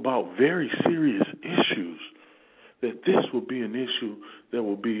talk about very serious issues, that this will be an issue that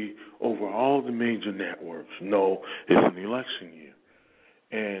will be over all the major networks. No, it's an election year.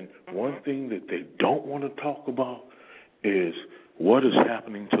 And one thing that they don't want to talk about is what is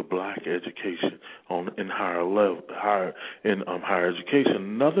happening to black education in higher education.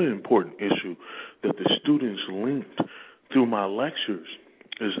 Another important issue that the students linked through my lectures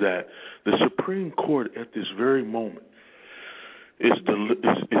is that the Supreme Court at this very moment is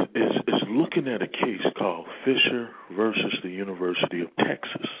looking at a case called Fisher versus the University of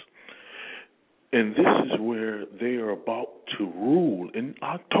Texas. And this is where they are about to rule in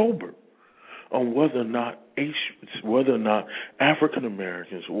October on whether or not African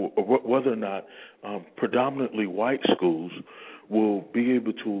Americans or whether or not predominantly white schools will be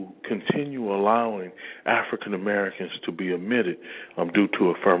able to continue allowing African Americans to be admitted due to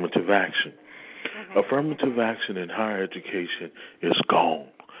affirmative action. Mm-hmm. Affirmative action in higher education is gone.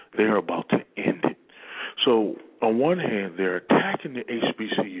 They're about to end it. So on one hand, they're attacking the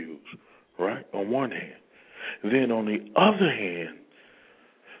HBCUs, right, on one hand. Then on the other hand,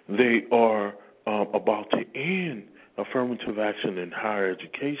 they are about to end affirmative action in higher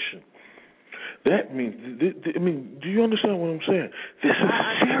education. That means, do you understand what I'm saying? This is serious.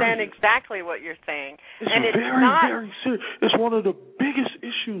 I understand exactly what you're saying. It's very serious. It's one of the biggest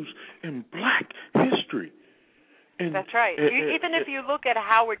issues in black history. And, that's right. Even if you look at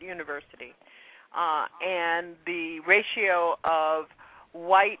Howard University and the ratio of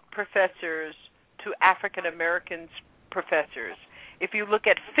white professors to African American professors, if you look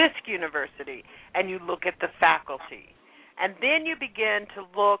at Fisk University and you look at the faculty, and then you begin to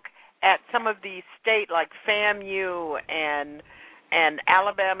look at some of these state like FAMU and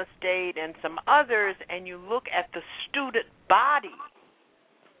Alabama State and some others, and you look at the student body.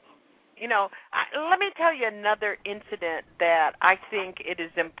 Let me tell you another incident that I think it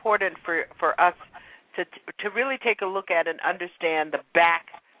is important for us to really take a look at and understand the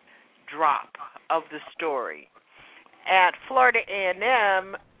backdrop of the story. At Florida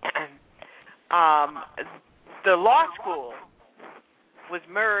A&M, the law school was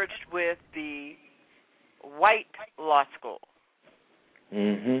merged with the white law school.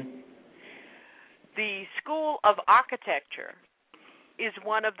 Mm-hmm. The School of Architecture is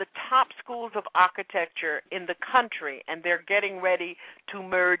one of the top schools of architecture in the country, and they're getting ready to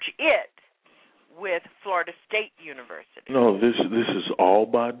merge it with Florida State University. No, this is all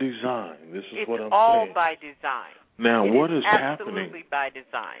by design. This is what I'm saying. It's all by design. Now, what is absolutely happening? Absolutely by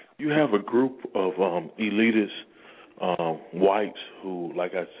design. You have a group of elitist whites who,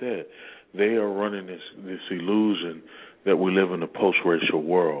 like I said, they are running this illusion that we live in a post-racial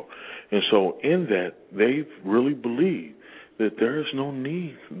world. And so in that, they really believe that there's no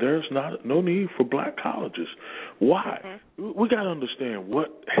need for black colleges. Why? Mm-hmm. We got to understand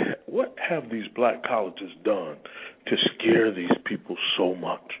what have these black colleges done to scare these people so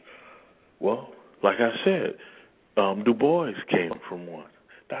much? Well, like I said, Du Bois came from one.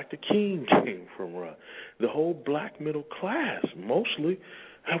 Dr. King came from. The whole black middle class mostly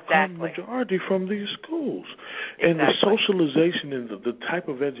have come majority from these schools. And the socialization and the type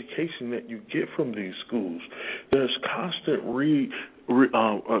of education that you get from these schools, there's constant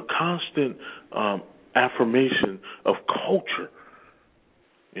constant affirmation of culture,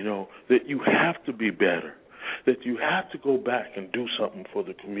 that you have to be better, that you have to go back and do something for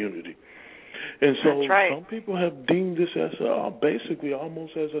the community. And so some people have deemed this as basically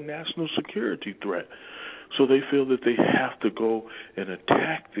almost as a national security threat. So they feel that they have to go and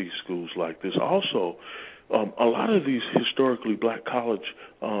attack these schools like this. Also, a lot of these historically black college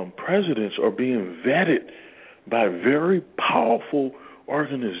presidents are being vetted by very powerful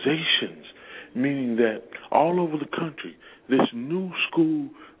organizations, meaning that all over the country, this new school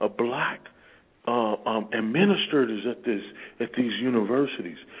of black administrators at these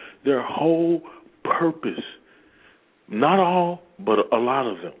universities, their whole purpose, not all, but a lot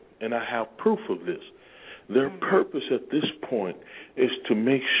of them, and I have proof of this, their purpose at this point is to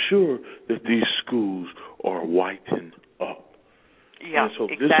make sure that these schools are whitened up. Yeah, and so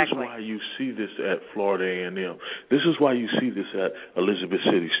this is why you see this at Florida A&M. This is why you see this at Elizabeth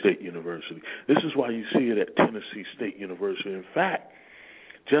City State University. This is why you see it at Tennessee State University. In fact,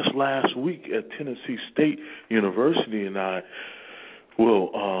 just last week at Tennessee State University, and I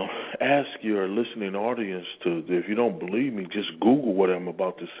will ask your listening audience to, if you don't believe me, just Google what I'm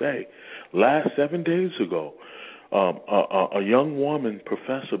about to say. 7 days ago, a young woman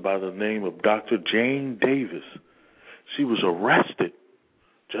professor by the name of Dr. Jane Davis, she was arrested,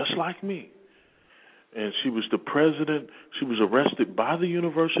 just like me. And she was the president. She was arrested by the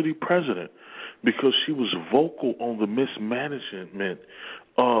university president because she was vocal on the mismanagement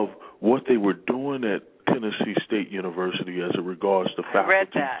of what they were doing at Tennessee State University as it regards to faculty. I read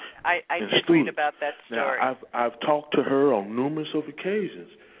that. I did read about that story. Now, I've talked to her on numerous of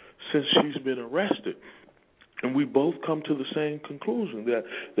occasions since she's been arrested, and we both come to the same conclusion that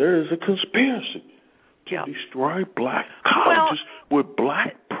there is a conspiracy to destroy black colleges with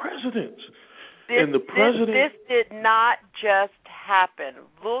black presidents. This did not just happen.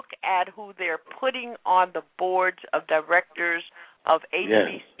 Look at who they're putting on the boards of directors of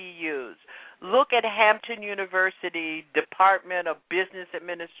HBCUs. Look at Hampton University Department of Business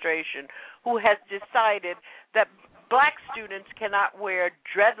Administration, who has decided that black students cannot wear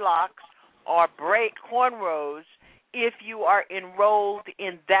dreadlocks or braid cornrows if you are enrolled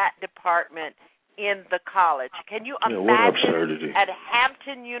in that department in the college. Can you imagine at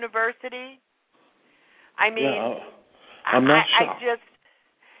Hampton University? I mean, I'm not shocked.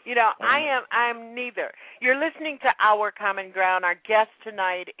 I'm neither. You're listening to Our Common Ground. Our guest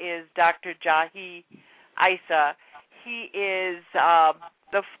tonight is Dr. Jahi Issa. He is a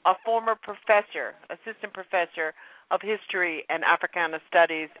former professor, assistant professor of history and Africana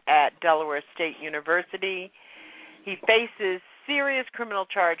studies at Delaware State University. He faces serious criminal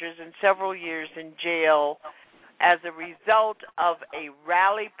charges and several years in jail as a result of a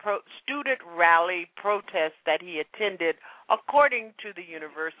student rally protest that he attended, according to the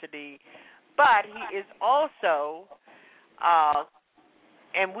university. But he is also,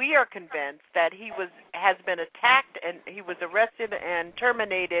 and we are convinced that he has been attacked and he was arrested and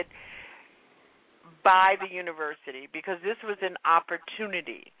terminated by the university because this was an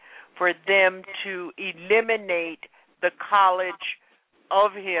opportunity for them to eliminate the college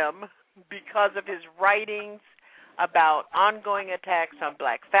of him because of his writings about ongoing attacks on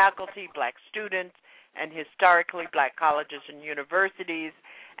black faculty, black students, and historically black colleges and universities,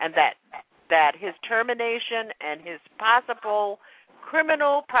 and that his termination and his possible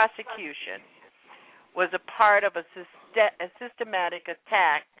criminal prosecution was a part of a systematic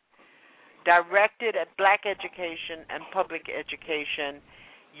attack directed at black education and public education.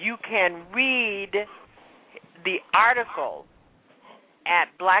 You can read the article at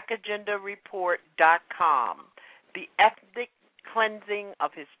blackagendareport.com, The Ethnic Cleansing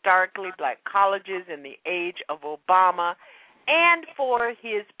of Historically Black Colleges in the Age of Obama, and for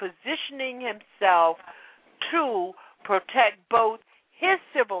his positioning himself to protect both his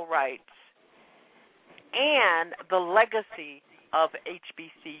civil rights and the legacy of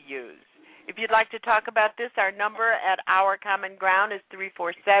HBCUs. If you'd like to talk about this, our number at Our Common Ground is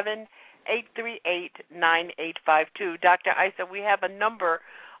 347-838-9852. Dr. Issa, we have a number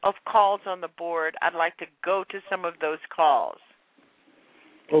of calls on the board. I'd like to go to some of those calls.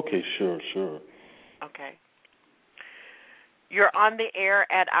 Okay, sure. Okay. You're on the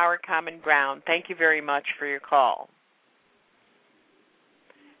air at Our Common Ground. Thank you very much for your call.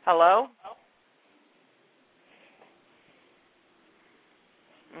 Hello?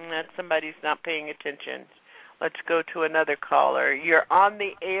 Somebody's not paying attention. Let's go to another caller. You're on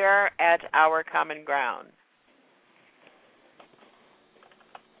the air at Our Common Ground.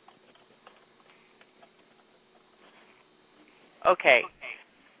 Okay.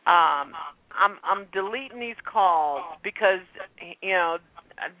 I'm deleting these calls because, you know,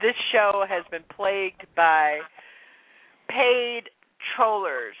 this show has been plagued by paid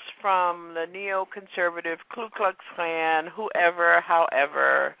trollers from the neoconservative Ku Klux Klan, whoever,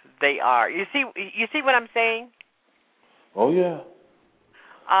 however they are. You see what I'm saying? Oh yeah.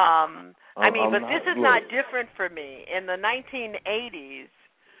 I mean, but this is not different for me. In the 1980s,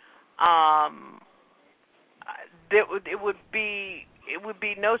 it would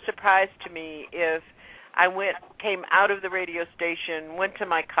be no surprise to me if I came out of the radio station, went to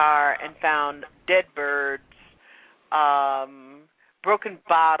my car, and found dead birds, broken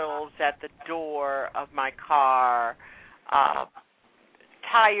bottles at the door of my car,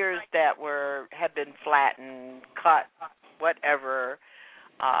 tires that had been flattened, cut, whatever.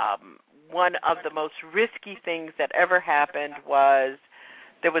 One of the most risky things that ever happened was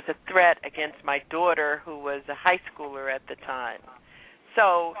there was a threat against my daughter, who was a high schooler at the time.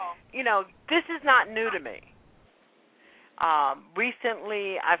 So, you know, this is not new to me.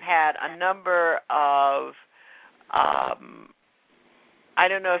 Recently, I've had a number of, I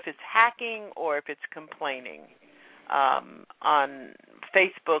don't know if it's hacking or if it's complaining, on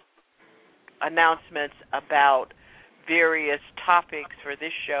Facebook announcements about various topics for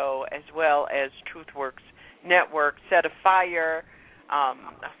this show, as well as TruthWorks Network. Set Afire,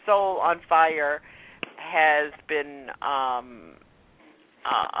 Soul on Fire has been a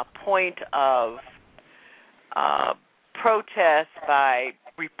point of protest by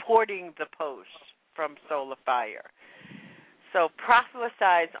reporting the posts from Soul of Fire. So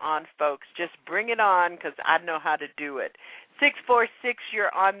prophesize on, folks. Just bring it on, because I know how to do it. 646,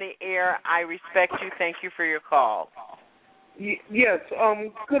 you're on the air. I respect you. Thank you for your call. Yes,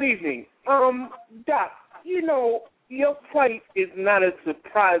 good evening. Doc, you know, your plight is not a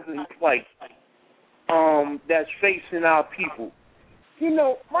surprising plight that's facing our people. You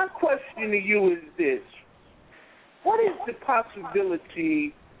know, my question to you is this. What is the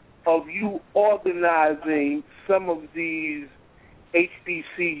possibility of you organizing some of these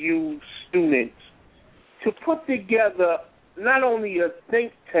HBCU students to put together not only a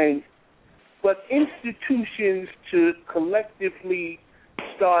think tank, but institutions to collectively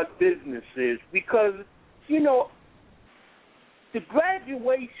start businesses? Because, you know, the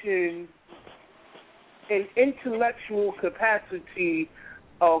graduation and intellectual capacity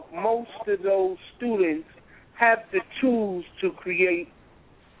of most of those students have the tools to create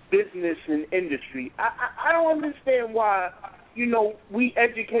business and industry. I don't understand why, you know, we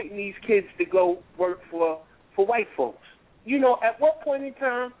educating these kids to go work for white folks. You know, at what point in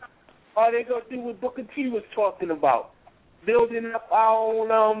time are they going to do what Booker T was talking about? Building up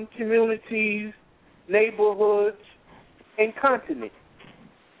our own communities, neighborhoods, and continent.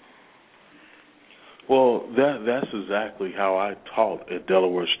 Well, that's exactly how I taught at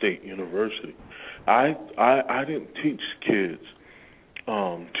Delaware State University. I didn't teach kids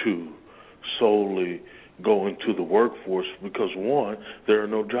to solely go into the workforce because, one, there are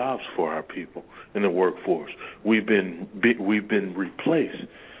no jobs for our people in the workforce. We've been replaced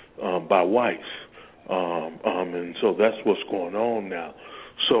by whites, and so that's what's going on now.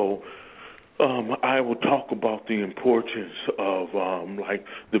 So I will talk about the importance of like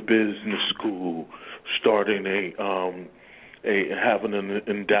the business school, starting having an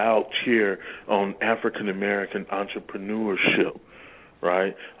endowed chair on African American entrepreneurship.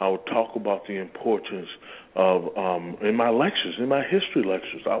 Right, I would talk about the importance of in my lectures, in my history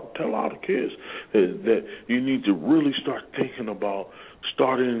lectures. I would tell all the kids that you need to really start thinking about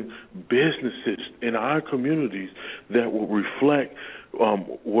starting businesses in our communities that will reflect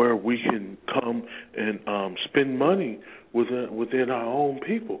where we can come and spend money within our own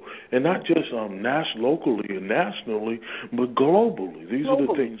people, and not just locally and nationally, but globally. These are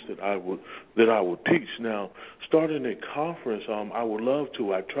the things that I would teach. Now, starting a conference, I would love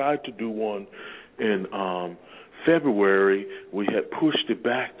to. I tried to do one in February. We had pushed it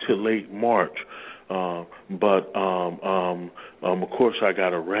back to late March, but of course I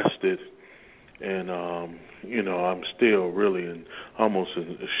got arrested, and you know, I'm still really almost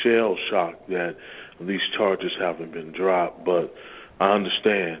in shell shock that these charges haven't been dropped. But I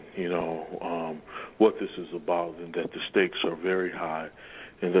understand, you know, what this is about, and that the stakes are very high,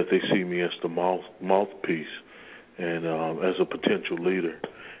 and that they see me as the mouthpiece and as a potential leader.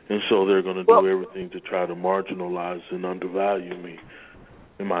 And so they're going to do everything to try to marginalize and undervalue me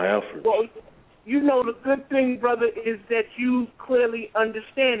in my efforts. Well, you know, the good thing, brother, is that you clearly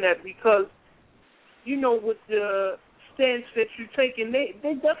understand that, because with the stance that you're taking,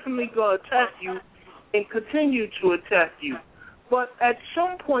 they definitely going to attack you and continue to attack you. But at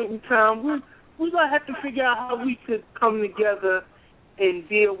some point in time, we're going to have to figure out how we could come together and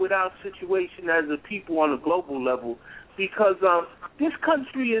deal with our situation as a people on a global level, because this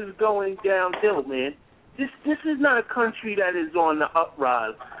country is going downhill, man. This is not a country that is on the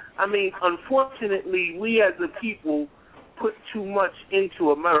uprise. I mean, unfortunately, we as a people put too much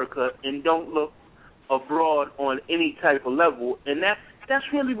into America and don't look abroad on any type of level, and that's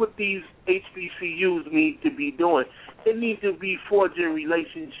really what these HBCUs need to be doing. They need to be forging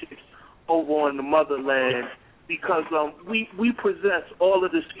relationships over on the motherland, because we possess all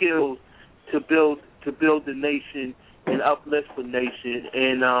of the skills to build the nation and uplift the nation.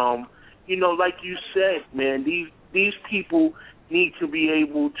 And like you said, man, these people need to be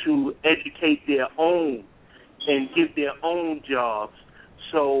able to educate their own and give their own jobs.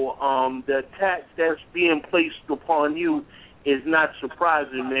 So the attack that's being placed upon you is not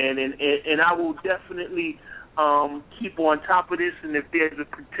surprising, man. And I will definitely keep on top of this. And if there's a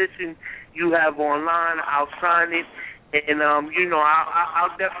petition you have online, I'll sign it. And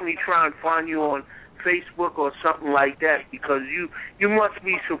I'll definitely try and find you on Facebook or something like that, because you must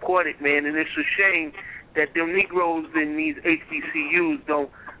be supported, man. And it's a shame that them Negroes in these HBCUs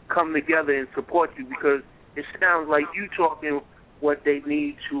don't come together and support you, because it sounds like you talking what they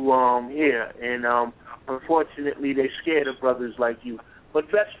need to hear. And unfortunately, they're scared of brothers like you.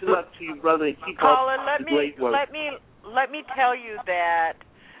 But best of luck to you, brother, and keep up the great work. Let me tell you that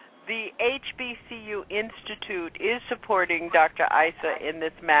the HBCU Institute is supporting Dr. Issa in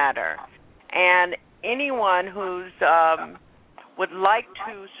this matter. And anyone who's would like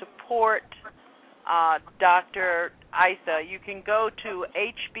to support Dr. Issa, you can go to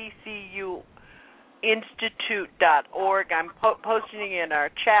HBCUinstitute.org. I'm posting it in our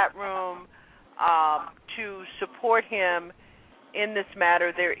chat room to support him in this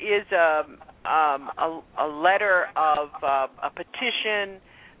matter. There is a letter of a petition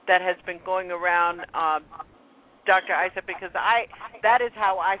that has been going around Dr. Issa, because that is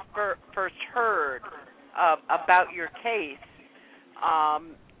how I first heard about your case.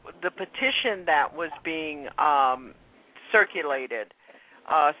 The petition that was being circulated,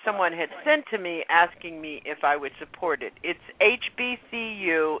 someone had sent to me asking me if I would support it. It's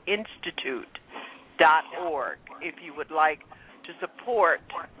HBCUinstitute.org if you would like to support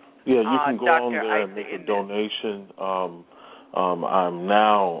Yeah, you can go Dr. on there and make a donation. I'm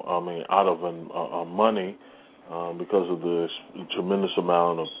now, out of money because of the tremendous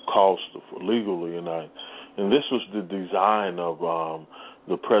amount of cost legally, and this was the design of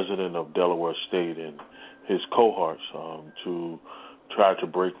the president of Delaware State and his cohorts to try to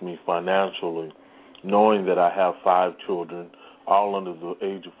break me financially, knowing that I have 5 children, all under the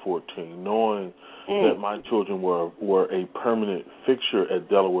age of 14, knowing that my children were a permanent fixture at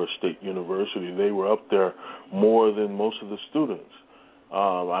Delaware State University. They were up there more than most of the students.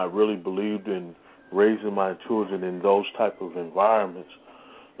 I really believed in raising my children in those type of environments.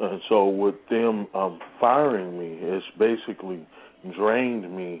 And so with them firing me, it's basically drained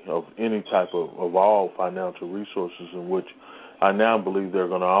me of any type of all financial resources, in which I now believe they're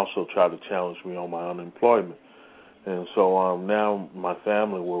going to also try to challenge me on my unemployment. And so now my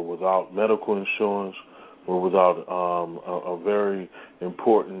family, we're without medical insurance. We're without a very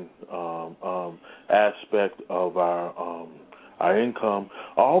important aspect of our income,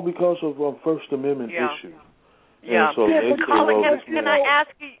 all because of First Amendment issues. Yeah. And so can I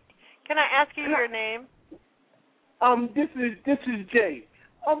ask you your name? This is Jay.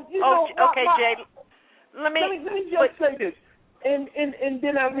 Okay, Jay. Let me just say this, and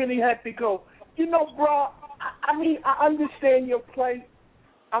then I really have to go. Bro, I understand your plight.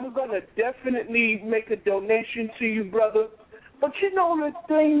 I'm going to definitely make a donation to you, brother. But the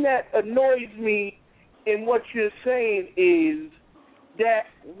thing that annoys me in what you're saying is that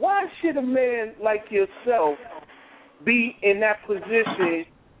why should a man like yourself be in that position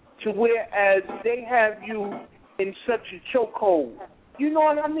to whereas they have you in such a chokehold? You know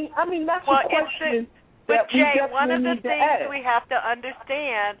what I mean? That's a question that we Jay, definitely one of the need to things ask. we have to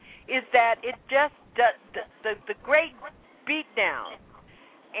understand is that it just the great beatdown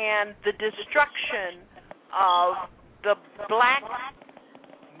and the destruction of the black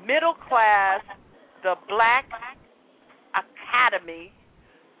middle class, the black academy,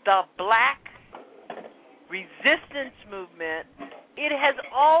 the black resistance movement, it has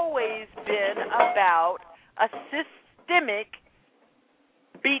always been about a systemic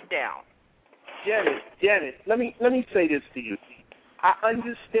beatdown. Janet, let me say this to you. I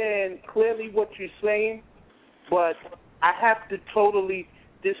understand clearly what you're saying, but I have to totally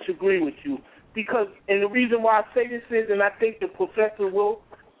disagree with you, because, and the reason why I say this is, and I think the professor will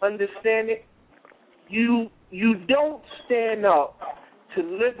understand it, you don't stand up to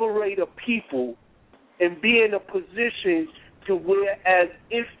liberate a people and be in a position to where, as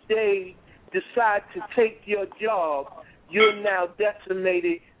if they decide to take your job, you're now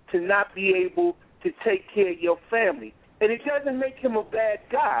decimated to not be able to take care of your family. And it doesn't make him a bad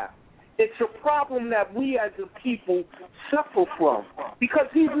guy. It's a problem that we as a people suffer from, because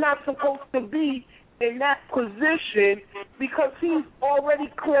he's not supposed to be in that position, because he's already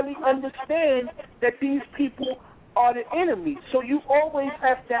clearly understands that these people are the enemy. So you always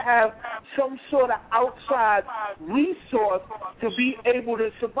have to have some sort of outside resource to be able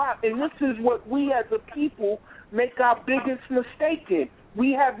to survive. And this is what we as a people make our biggest mistake in.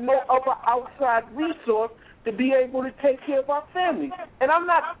 We have no other outside resource to be able to take care of our families. And I'm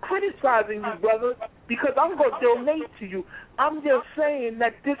not criticizing you, brother, because I'm going to donate to you. I'm just saying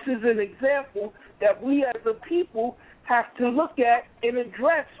that this is an example that we as a people have to look at and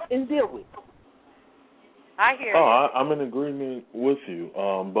address and deal with. I hear you. I'm in agreement with you,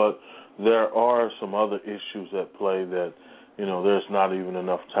 but there are some other issues at play that, there's not even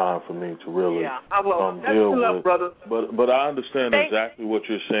enough time for me to really deal with. Brother. But I understand exactly what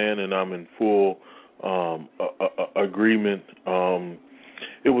you're saying, and I'm in full agreement.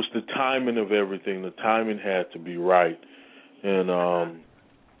 It was the timing of everything. The timing had to be right, and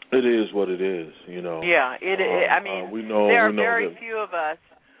it is what it is. Yeah, it is. I mean, there are very few of us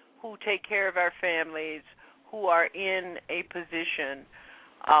who take care of our families, who are in a position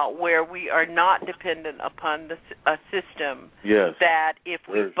where we are not dependent upon a system that if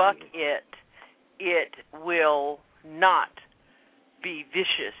we buck it, it will not be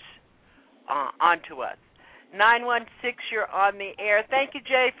vicious onto us. 916, you're on the air. Thank you,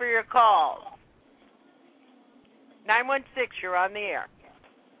 Jay, for your call. 916, you're on the air.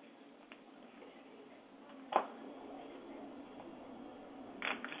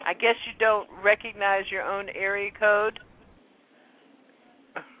 I guess you don't recognize your own area code.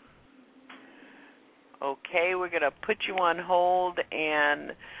 Okay, we're going to put you on hold.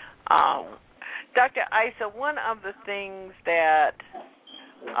 And Dr. Issa, one of the things that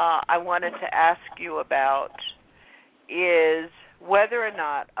I wanted to ask you about is whether or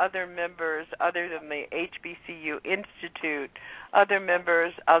not other members, other than the HBCU Institute, other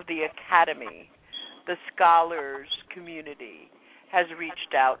members of the academy, the scholars community, has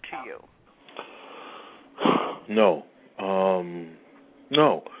reached out to you. No.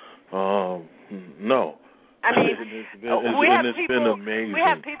 I mean, it's been amazing. We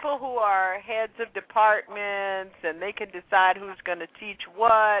have people who are heads of departments, and they can decide who's going to teach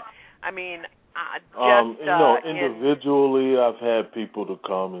what. I mean, individually, I've had people to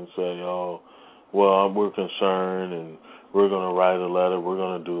come and say, we're concerned, and we're going to write a letter, we're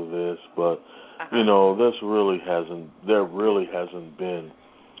going to do this, but there really hasn't been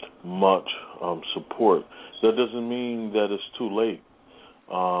much support. That doesn't mean that it's too late,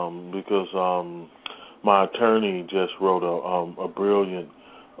 because my attorney just wrote a brilliant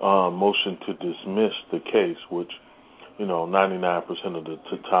motion to dismiss the case, which 99% of the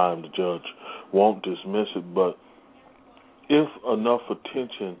time the judge won't dismiss it. But if enough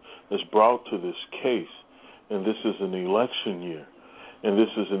attention is brought to this case, and this is an election year, and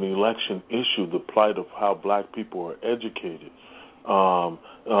this is an election issue, the plight of how black people are educated,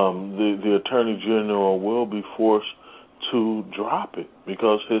 the Attorney General will be forced to drop it,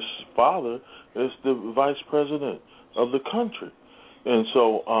 because his father is the vice president of the country. And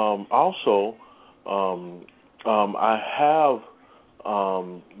so I have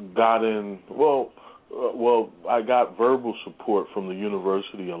I got verbal support from the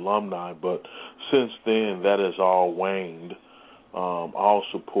university alumni, but since then that has all waned. All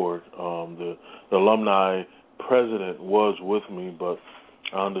support. The alumni president was with me, but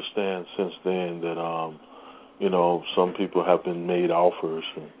I understand since then that some people have been made offers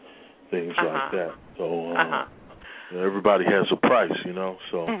and things like that. So everybody has a price,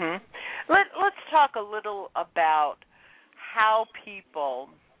 So let's talk a little about how people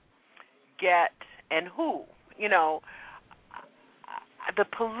get and who, the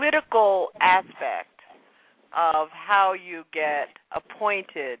political aspect of how you get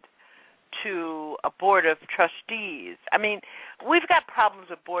appointed to a board of trustees. I mean, we've got problems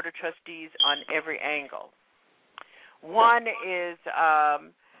with board of trustees on every angle. One is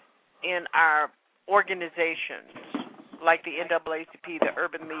in our organizations, like the NAACP, the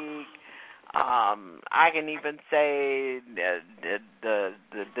Urban League. I can even say the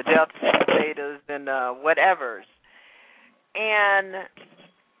Delta Thetas and whatevers, and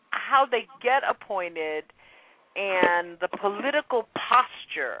how they get appointed, and the political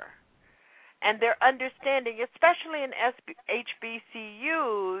posture and their understanding, especially in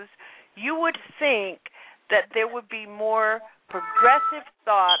HBCUs, you would think that there would be more progressive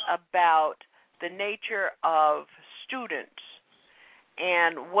thought about the nature of students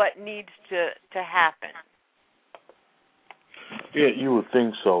and what needs to happen. Yeah, you would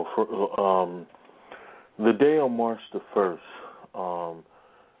think so. For the day on March the 1st,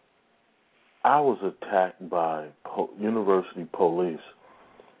 I was attacked by university police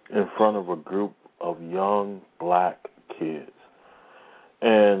in front of a group of young black kids.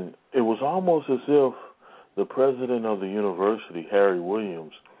 And it was almost as if the president of the university, Harry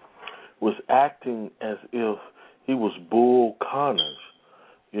Williams, was acting as if he was Bull Connors.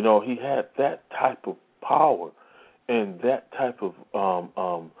 You know, he had that type of power and that type of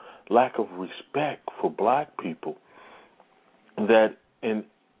lack of respect for black people that in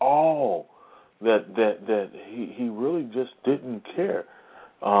all that he really just didn't care.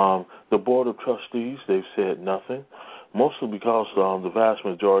 The Board of Trustees, they've said nothing, mostly because the vast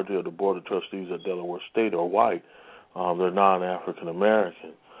majority of the Board of Trustees at Delaware State are white. They're non-African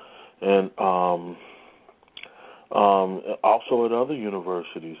American. And also at other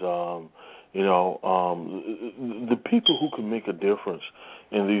universities, the people who can make a difference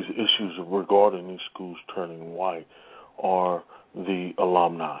in these issues regarding these schools turning white are the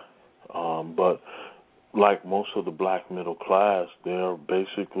alumni. But like most of the black middle class, they're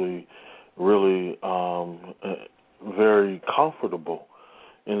basically really very comfortable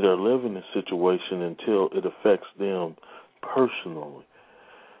in their living situation until it affects them personally.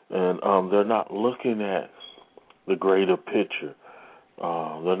 And they're not looking at the greater picture.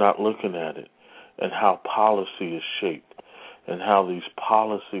 They're not looking at it and how policy is shaped and how these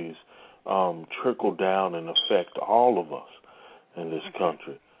policies trickle down and affect all of us in this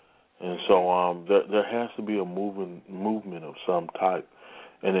country. And so there has to be a movement of some type,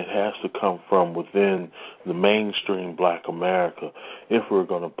 and it has to come from within the mainstream black America if we're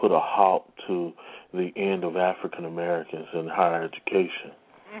going to put a halt to the end of African Americans in higher education.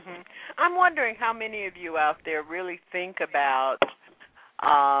 Mm-hmm. I'm wondering how many of you out there really think about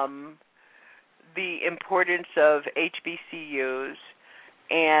the importance of HBCUs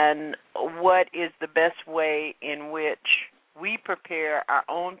and what is the best way in which we prepare our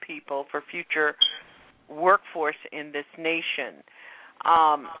own people for future workforce in this nation.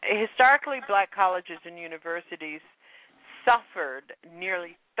 Historically, black colleges and universities suffered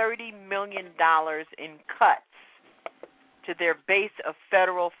nearly $30 million in cuts to their base of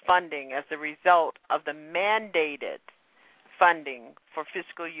federal funding as a result of the mandated funding for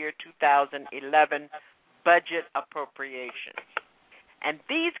fiscal year 2011 budget appropriations. And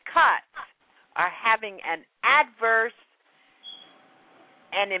these cuts are having an adverse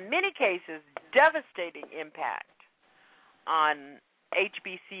and in many cases devastating impact on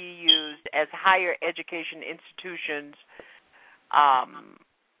HBCUs as higher education institutions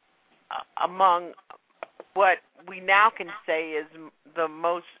among what we now can say is the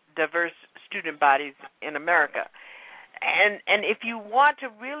most diverse student bodies in America. And if you want to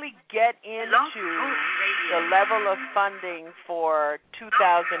really get into the level of funding for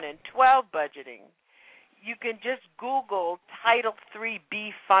 2012 budgeting, you can just Google Title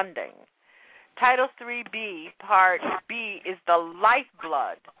IIIB funding. Title IIIB Part B is the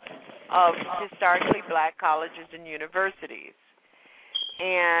lifeblood of historically black colleges and universities.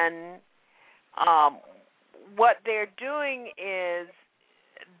 And what they're doing is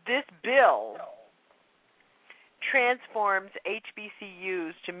this bill transforms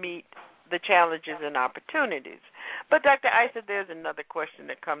HBCUs to meet the challenges and opportunities. But Dr. Issa, there's another question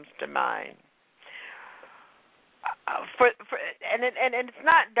that comes to mind. And it's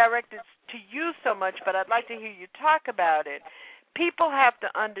not directed to you so much, but I'd like to hear you talk about it. People have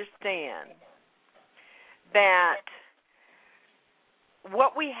to understand that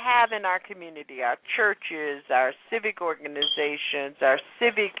what we have in our community, our churches, our civic organizations, our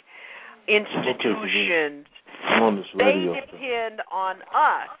civic institutions, they depend on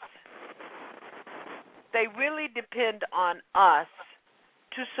us. They really depend on us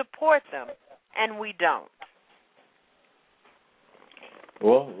to support them, and we don't.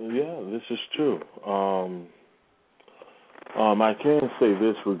 Well, yeah, this is true. I can say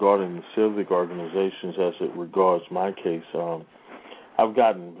this regarding the civic organizations as it regards my case. I've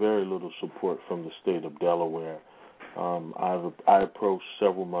gotten very little support from the state of Delaware. I approached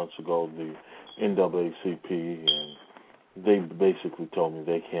several months ago the NAACP, and they basically told me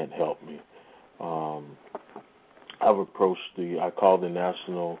they can't help me. I've approached I called the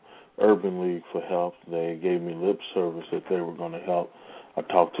National Urban League for help. They gave me lip service that they were going to help. I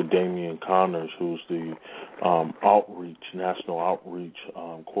talked to Damian Connors, who's the national outreach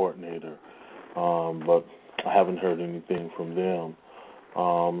coordinator but I haven't heard anything from them.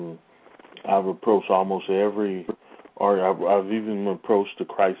 I've approached almost every, or I've even approached the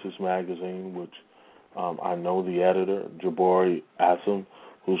Crisis magazine, which I know the editor, Jahi Issa,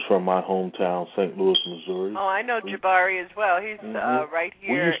 who's from my hometown, St. Louis, Missouri. Oh, I know Jabari as well. He's right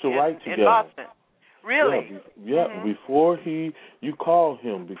here we used to write together. In Boston. Really? Yeah. Before you call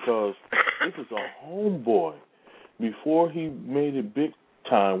him, because this is a homeboy. Before he made it big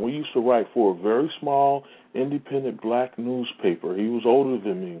time, we used to write for a very small, independent black newspaper. He was older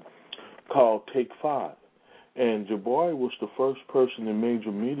than me, called Take 5. And Jabari was the first person in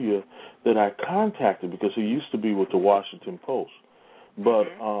major media that I contacted, because he used to be with the Washington Post. But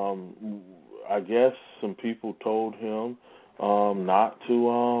I guess some people told him not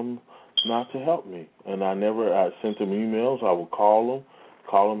to help me, and I sent him emails. I would call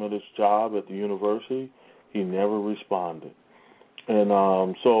him at his job at the university. He never responded,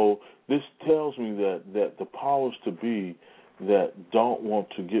 and so this tells me that the powers to be that don't want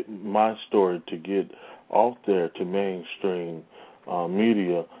to get my story to get out there to mainstream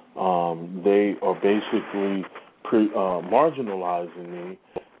media, they are basically marginalizing me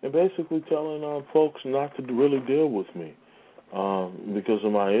and basically telling folks not to really deal with me because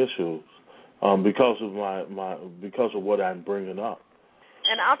of my issues, because of what I'm bringing up.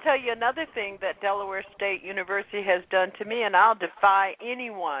 And I'll tell you another thing that Delaware State University has done to me, and I'll defy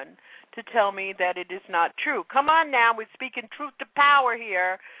anyone to tell me that it is not true. Come on now, we're speaking truth to power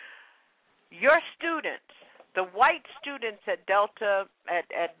here. Your students, the white students at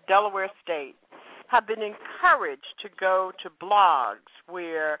Delaware State, have been encouraged to go to blogs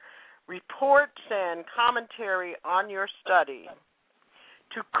where reports and commentary on your study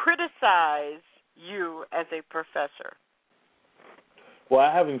to criticize you as a professor. Well,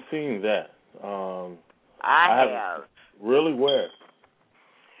 I haven't seen that. I have. Really, where?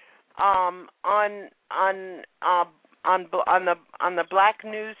 On the Black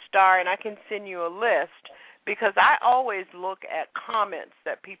News Star, and I can send you a list, because I always look at comments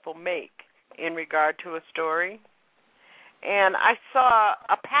that people make in regard to a story, and I saw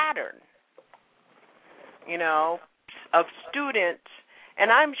a pattern, of students,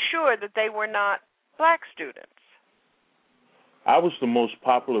 and I'm sure that they were not black students. I was the most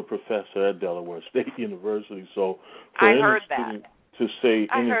popular professor at Delaware State University, so for I any heard student that. to say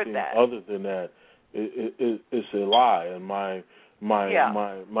anything other than that, it's a lie. And my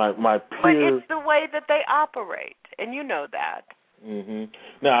But peer. it's the way that they operate, and you know that. Mm-hmm.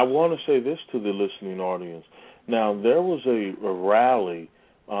 Now, I want to say this to the listening audience. Now, there was a rally,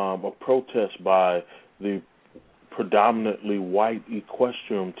 a protest by the predominantly white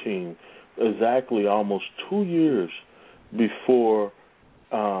equestrian team, exactly almost 2 years before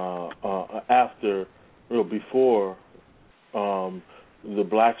the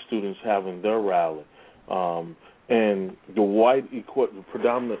black students having their rally, and the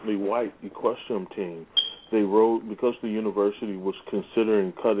predominantly white equestrian team, they rode, because the university was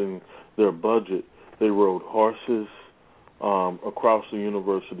considering cutting their budget, they rode horses across the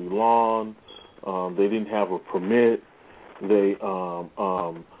university lawn. They didn't have a permit. They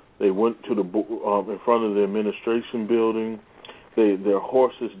went to in front of the administration building. Their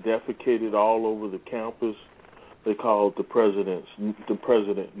horses defecated all over the campus. They called the president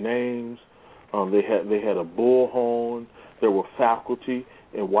names. They had a bullhorn. There were faculty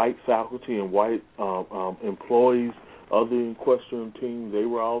and white employees of the equestrian team. They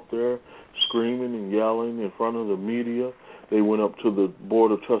were out there screaming and yelling in front of the media. They went up to the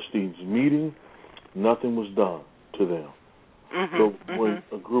Board of Trustees meeting. Nothing was done to them. So when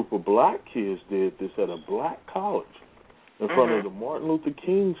a group of black kids did this at a black college in front of the Martin Luther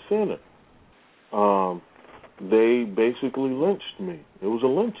King Center, they basically lynched me. It was a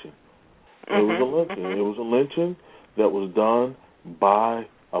lynching. It was a lynching that was done by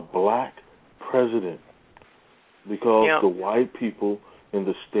a black president because the white people in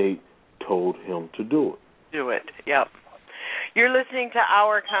the state told him to do it. Yep. You're listening to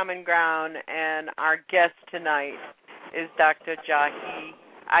Our Common Ground, and our guest tonight is Dr. Jahi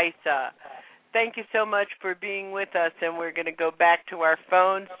Issa. Thank you so much for being with us, and we're going to go back to our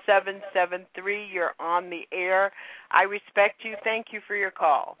phone, 773. You're on the air. I respect you. Thank you for your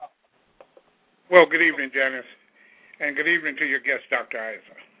call. Well, good evening, Janice, and good evening to your guest, Dr.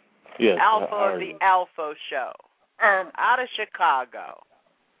 Issa. Yes, Alpha of the Alpha Show, out of Chicago.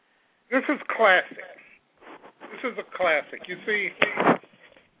 This is classic. This is a classic. You see,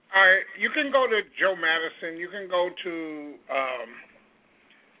 you can go to Joe Madison. You can go to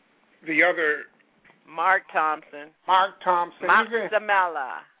the other... Mark Thompson. Max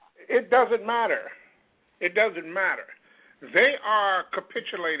Zamella. It doesn't matter. They are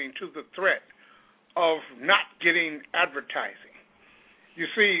capitulating to the threat of not getting advertising. You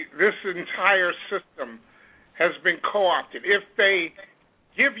see, this entire system has been co-opted. If they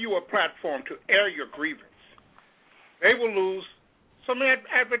give you a platform to air your grievance, they will lose some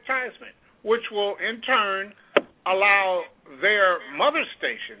advertisement, which will in turn allow their mother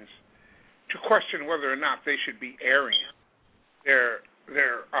stations to question whether or not they should be airing their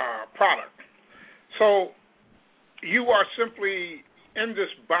product. So you are simply in this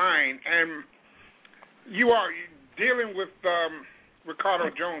bind, and you are dealing with Ricardo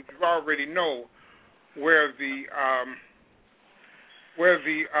Jones. You already know where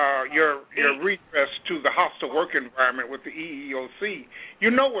your redress to the hostile work environment with the EEOC.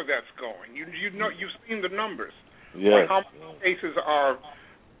 You know where that's going. You know, you've seen the numbers. Yes. How many cases are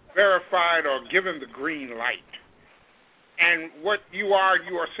verified or given the green light. And what you are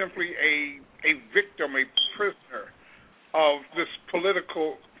simply a victim, a prisoner of this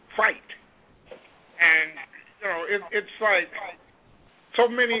political fight. And, you know, it's like so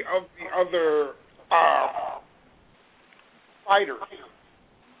many of the other fighters,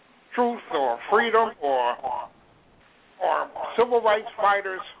 truth or freedom or civil rights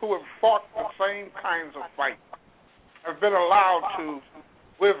fighters who have fought the same kinds of fights have been allowed to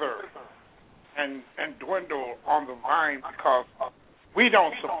wither and dwindle on the vine because we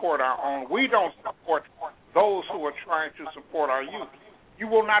don't support our own. We don't support those who are trying to support our youth. You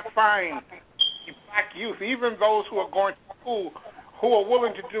will not find black youth, even those who are going to school, who are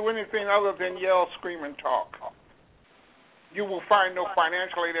willing to do anything other than yell, scream, and talk. You will find no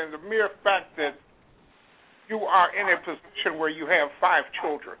financial aid, and the mere fact that you are in a position where you have 5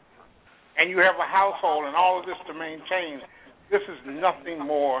 children and you have a household and all of this to maintain, this is nothing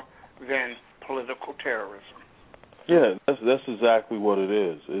more than political terrorism. Yeah, that's exactly what it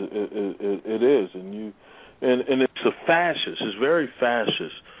is. It is, and it's a fascist. It's very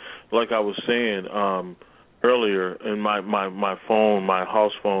fascist. Like I was saying earlier, and my phone, my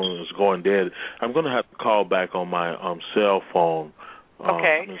house phone is going dead. I'm going to have to call back on my cell phone.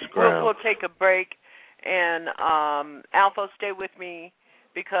 Okay, Ms. Graham. We'll take a break, and Alpha, stay with me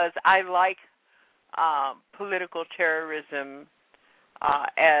because I like political terrorism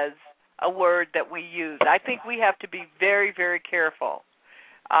as a word that we use. I think we have to be very, very careful.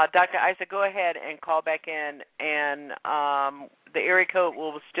 Dr. Issa, go ahead and call back in, and the area code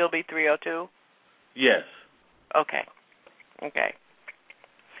will still be 302? Yes. Okay.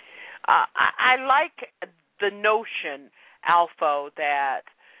 I like the notion, Alpha, that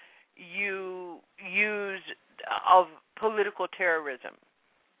you use of political terrorism.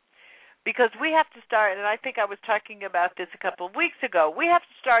 Because we have to start, and I think I was talking about this a couple of weeks ago, we have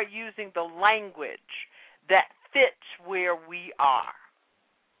to start using the language that fits where we are.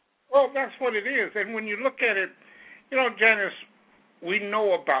 Well, that's what it is. And when you look at it, you know, Janice, we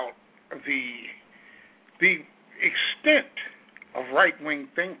know about the extent of right-wing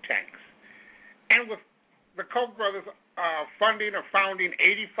think tanks. And with the Koch brothers funding or founding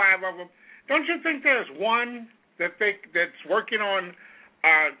 85 of them, don't you think there's one that's working on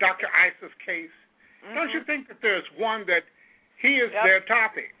Dr. Issa's case? Mm-hmm. Don't you think that there's one that he is their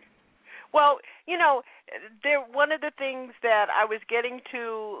topic? Well, you know, one of the things that I was getting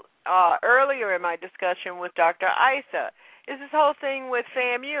to earlier in my discussion with Dr. Issa is this whole thing with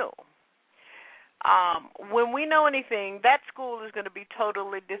FAMU. When we know anything, that school is going to be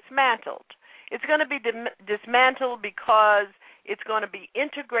totally dismantled. It's going to be dismantled because it's going to be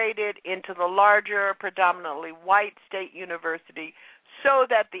integrated into the larger, predominantly white state university so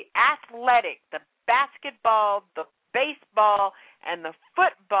that the athletic, the basketball, the baseball, and the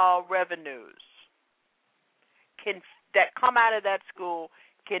football revenues that come out of that school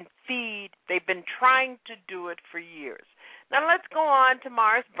can feed. They've been trying to do it for years. Now let's go on to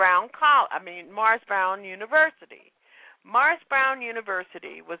Morris Brown University. Morris Brown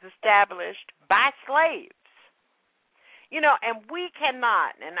University was established by slaves. You know, and we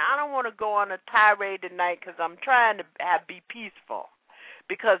cannot, and I don't want to go on a tirade tonight because I'm trying to be peaceful,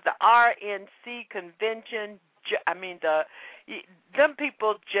 because the RNC convention, them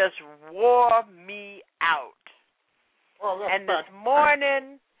people just wore me out. Well, and this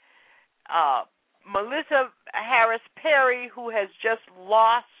morning, Melissa Harris Perry, who has just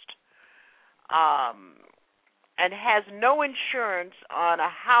lost and has no insurance on a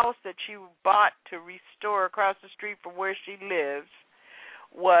house that she bought to restore across the street from where she lives,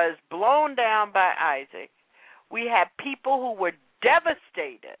 was blown down by Isaac. We had people who were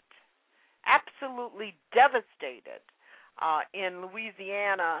devastated, absolutely devastated, in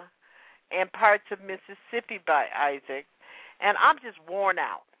Louisiana and parts of Mississippi by Isaac, and I'm just worn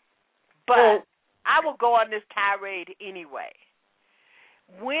out. But I will go on this tirade anyway.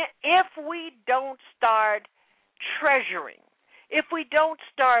 if we don't start treasuring, if we don't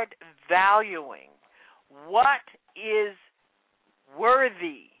start valuing what is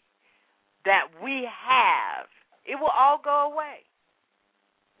worthy that we have, it will all go away.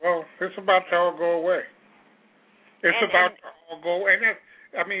 Well, it's about to all go away. It's about to all go, and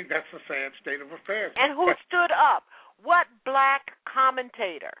that's a sad state of affairs. And who stood up? What black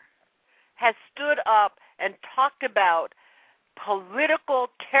commentator has stood up and talked about political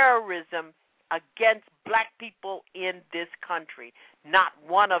terrorism against black people in this country? Not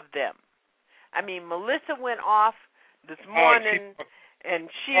one of them. I mean, Melissa went off this morning, and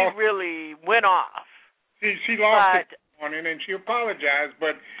she really went off. She lost it this morning, and she apologized,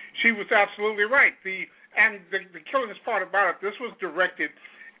 but she was absolutely right. The killingest part about it, this was directed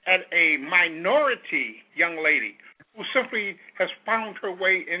at a minority young lady who simply has found her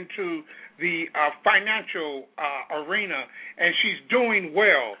way into the financial arena, and she's doing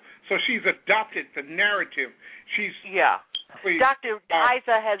well. So she's adopted the narrative. Dr.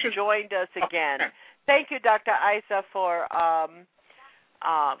 Issa has joined us again. Thank you, Dr. Issa, for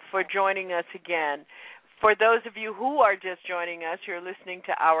joining us again. For those of you who are just joining us, you're listening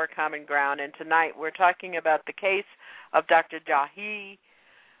to Our Common Ground, and tonight we're talking about the case of Dr. Jahi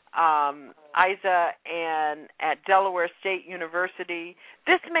Issa at Delaware State University.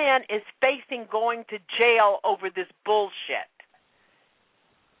 This man is facing going to jail over this bullshit.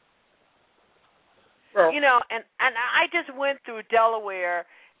 Well, and I just went through Delaware,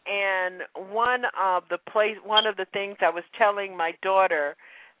 and one of the things I was telling my daughter,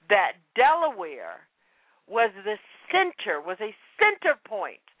 that Delaware was a center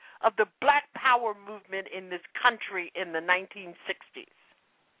point of the Black Power movement in this country in the 1960s.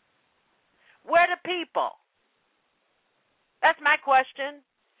 Where the people? That's my question.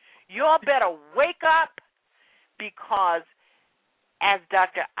 You all better wake up, because as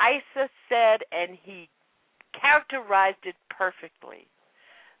Dr. Issa said, and he characterized it perfectly,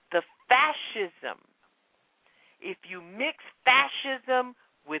 the fascism, if you mix fascism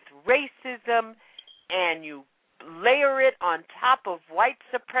with racism and you layer it on top of white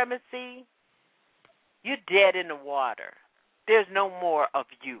supremacy, you're dead in the water. There's no more of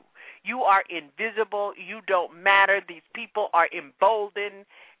you. You are invisible. You don't matter. These people are emboldened,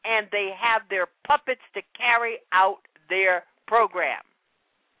 and they have their puppets to carry out their program.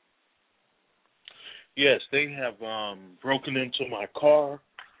 Yes, they have broken into my car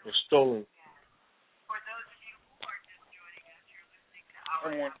and stolen. For those of you who are just joining us, you're listening to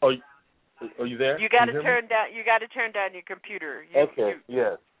our. Are you there? You got to turn down. You got to turn down your computer. Yes. We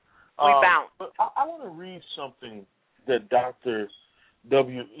bounce. But I want to read something that Dr.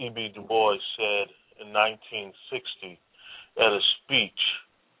 W.E.B. Du Bois said in 1960 at a speech,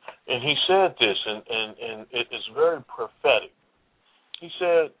 and he said this, and it is very prophetic. He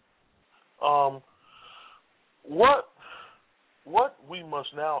said, "What we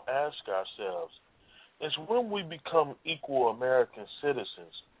must now ask ourselves is, when we become equal American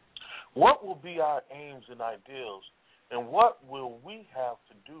citizens, what will be our aims and ideals, and what will we have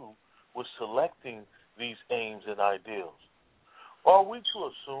to do with selecting these aims and ideals? Are we to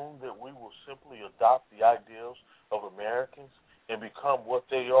assume that we will simply adopt the ideals of Americans and become what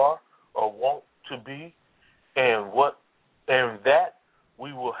they are or want to be, and that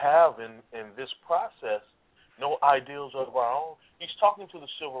we will have in this process no ideals of our own?" He's talking to the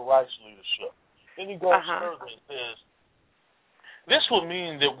civil rights leadership. And he goes further and says, "This will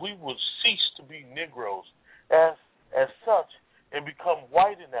mean that we will cease to be Negroes as such and become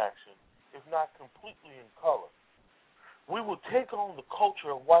white in action, if not completely in color. We will take on the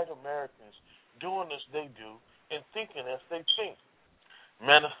culture of white Americans doing as they do and thinking as they think.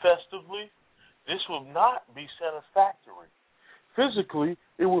 Manifestively, this will not be satisfactory. Physically,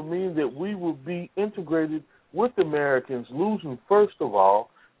 it will mean that we will be integrated with Americans, losing, first of all,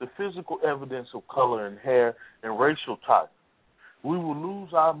 the physical evidence of color and hair and racial type. We will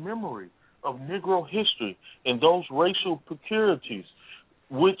lose our memory of Negro history and those racial peculiarities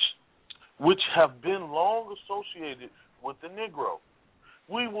which have been long associated with the Negro.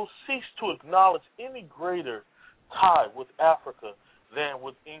 We will cease to acknowledge any greater tie with Africa than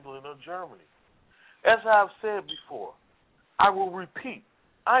with England or Germany. As I've said before, I will repeat,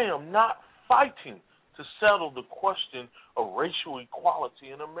 I am not fighting to settle the question of racial equality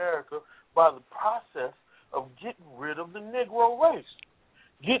in America by the process of getting rid of the Negro race,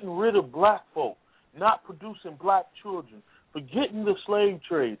 getting rid of black folk, not producing black children, forgetting the slave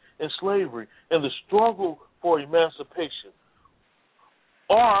trade and slavery and the struggle for emancipation,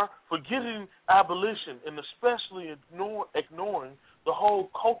 or forgetting abolition and especially ignoring the whole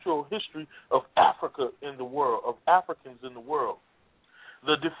cultural history of Africa in the world, of Africans in the world.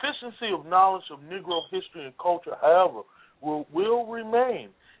 The deficiency of knowledge of Negro history and culture, however, will remain,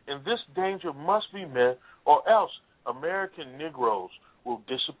 and this danger must be met, or else American Negroes will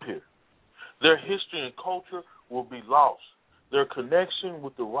disappear. Their history and culture will be lost. Their connection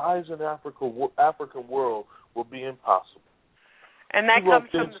with the rising African world will be impossible. And that comes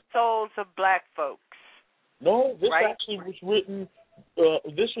from the souls of black folks. No, this right? actually was written.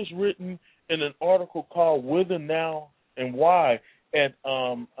 This was written in an article called "Whither Now and Why" at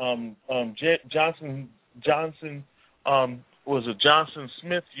Johnson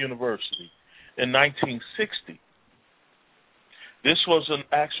Smith University in 1960. This was an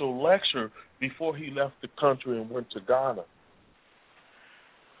actual lecture before he left the country and went to Ghana.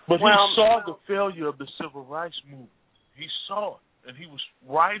 But he saw the failure of the civil rights movement. He saw it. And he was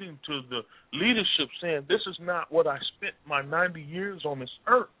writing to the leadership saying, this is not what I spent my 90 years on this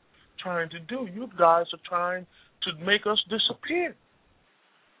earth trying to do. You guys are trying to make us disappear.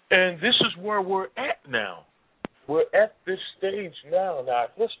 And this is where we're at now. We're at this stage now in our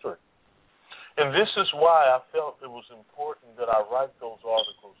history. And this is why I felt it was important that I write those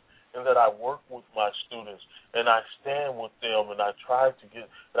articles and that I work with my students and I stand with them and I tried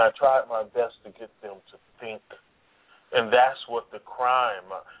my best to get them to think. And that's what the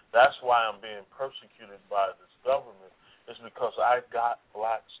crime, that's why I'm being persecuted by this government, is because I got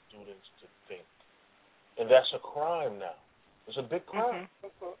black students to think. And that's a crime now. It's a big crime.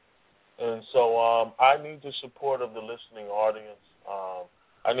 Mm-hmm. And so I need the support of the listening audience.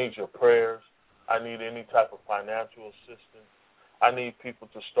 I need your prayers. I need any type of financial assistance. I need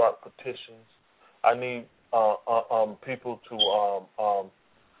people to start petitions. I need people to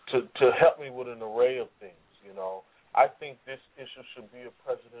help me with an array of things, you know. I think this issue should be a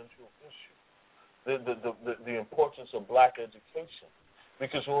presidential issue, the importance of black education.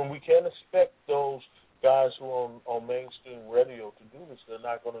 Because when we can't expect those guys who are on mainstream radio to do this, they're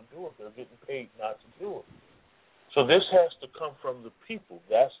not going to do it. They're getting paid not to do it. So this has to come from the people.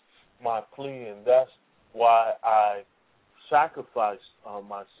 That's my plea, and that's why I sacrificed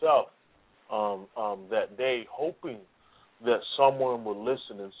myself that day, hoping that someone will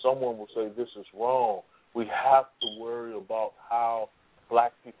listen and someone will say this is wrong. We have to worry about how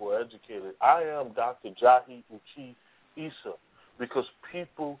black people are educated. I am Dr. Jahi Issa because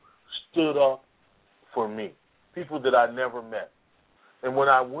people stood up for me, people that I never met. And when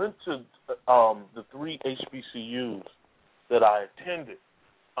I went to the 3 HBCUs that I attended,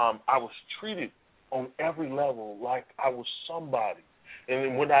 I was treated on every level like I was somebody.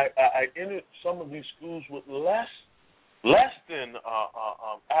 And when I entered some of these schools with less than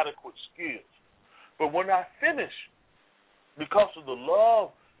adequate skills, but when I finished, because of the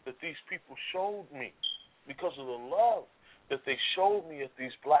love that these people showed me, because of the love that they showed me at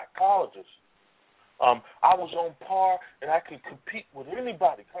these black colleges, I was on par and I could compete with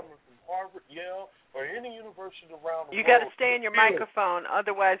anybody coming from Harvard, Yale, or any university around the world. You got to stay in your microphone,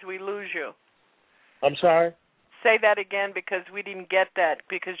 otherwise we lose you. I'm sorry? Say that again because we didn't get that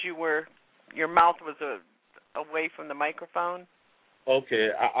because your mouth was away from the microphone. Okay,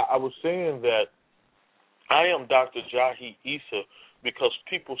 I was saying that I am Dr. Jahi Issa because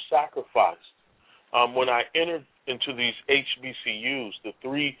people sacrificed. When I entered into these HBCUs, the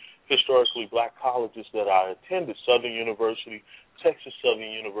 3 historically black colleges that I attended, Southern University, Texas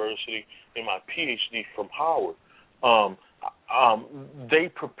Southern University, and my PhD from Howard, they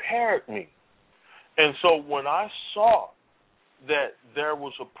prepared me. And so when I saw that there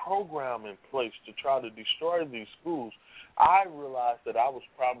was a program in place to try to destroy these schools, I realized that I was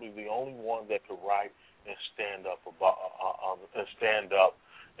probably the only one that could write and stand up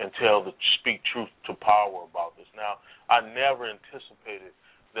and speak truth to power about this. Now, I never anticipated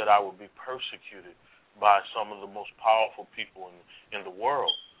that I would be persecuted by some of the most powerful people in the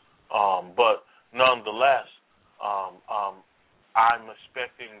world. But nonetheless, I'm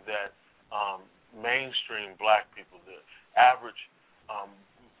expecting that mainstream black people, the average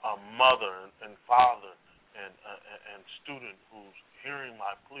mother and father and student who's hearing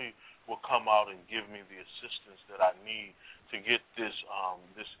my plea will come out and give me the assistance that I need to get this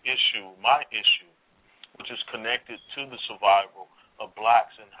issue, my issue, which is connected to the survival of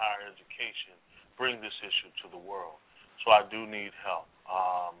blacks in higher education, bring this issue to the world. So I do need help.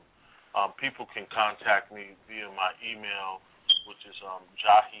 People can contact me via my email, which is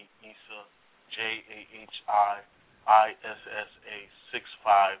Jahi Issa,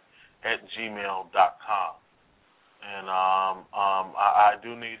 JAHIISSA65@gmail.com. And I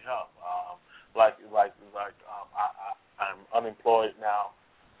do need help. I'm unemployed now.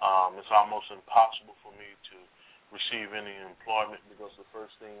 It's almost impossible for me to receive any employment because the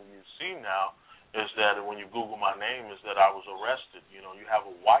first thing you see now is that when you Google my name, is that I was arrested. You know, you have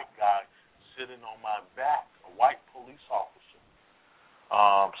a white guy sitting on my back, a white police officer,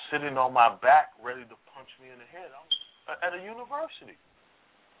 sitting on my back, ready to punch me in the head. I was at a university.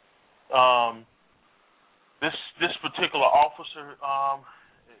 This particular officer,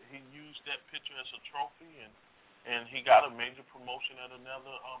 he used that picture as a trophy, and he got a major promotion at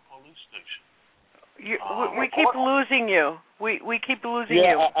another police station. We keep losing you. We keep losing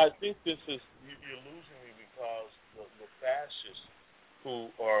you. Yeah, I think this is you're losing me because the fascists who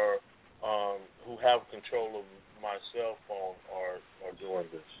have control of my cell phone are doing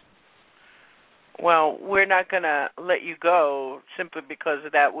this. Well, we're not going to let you go simply because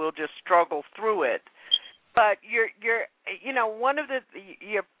of that. We'll just struggle through it. But one of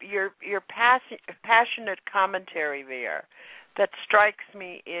your passionate commentary there that strikes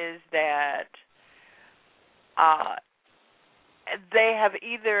me is that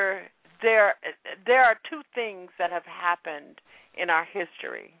there are two things that have happened in our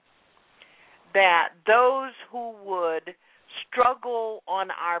history, that those who would struggle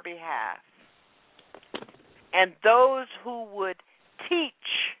on our behalf and those who would teach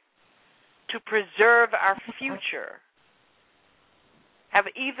to preserve our future have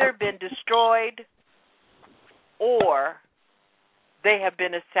either been destroyed or they have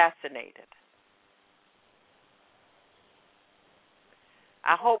been assassinated.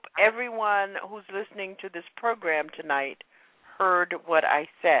 I hope everyone who's listening to this program tonight heard what I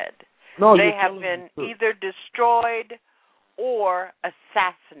said. No, they have been either destroyed or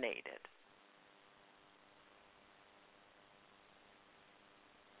assassinated.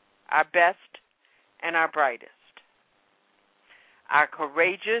 Our best and our brightest. Our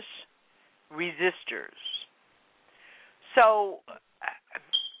courageous resistors. So,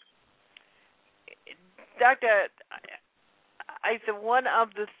 Dr. Issa, one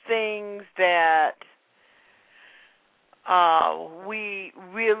of the things that we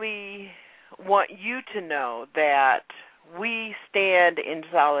really want you to know, that we stand in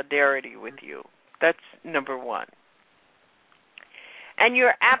solidarity with you. That's number one. And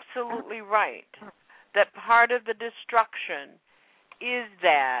you're absolutely right that part of the destruction is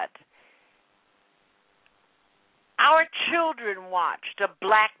that our children watched a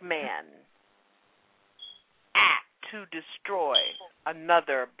black man act to destroy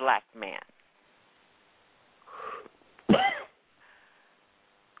another black man.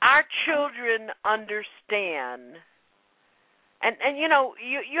 Our children understand, and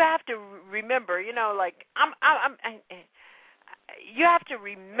you have to remember, you have to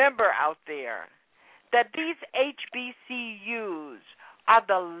remember out there that these HBCUs have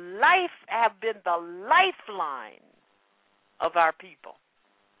been the lifeline of our people.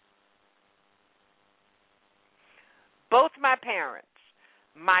 Both my parents,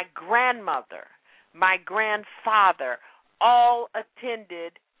 my grandmother, my grandfather, all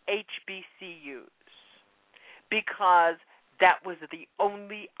attended HBCUs because that was the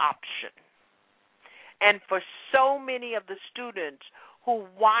only option. And for so many of the students who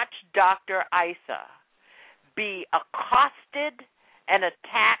watched Dr. Issa be accosted and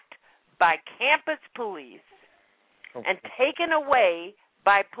attacked by campus police and taken away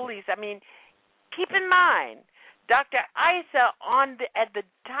by police. I mean, keep in mind, Dr. Issa, at the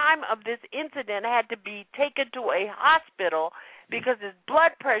time of this incident, had to be taken to a hospital because his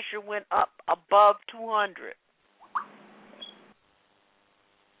blood pressure went up above 200.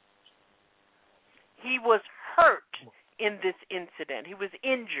 He was hurt in this incident. He was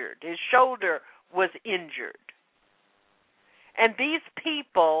injured. His shoulder was injured. And these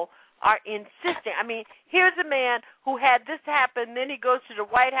people are insisting. I mean, here's a man who had this happen, then he goes to the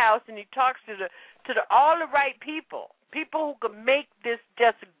White House and he talks to all the right people who could make this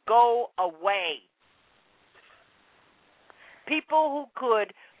just go away. People who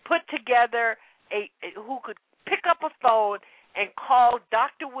could put together who could pick up a phone and call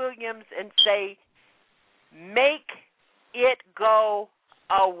Dr. Williams and say, make it go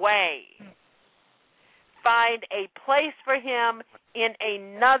away. Find a place for him in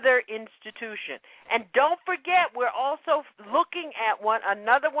another institution. And don't forget, we're also looking at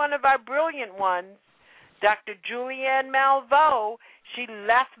another one of our brilliant ones, Dr. Julianne Malveaux. She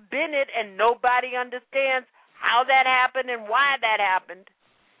left Bennett, and nobody understands how that happened and why that happened.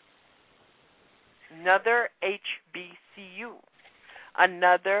 Another HBCU.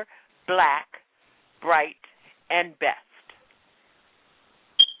 Another black, bright, and best.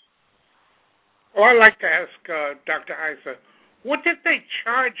 Oh, I'd like to ask Dr. Issa, what did they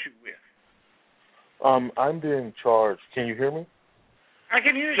charge you with? I'm being charged. Can you hear me? I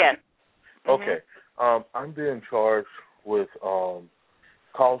can hear you. Yes. Okay. I'm being charged with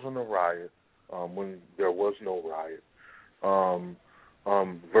causing a riot, when there was no riot.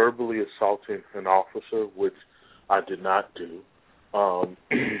 Verbally assaulting an officer, which I did not do. I'm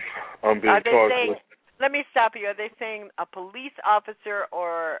being charged with. Let me stop you. Are they saying a police officer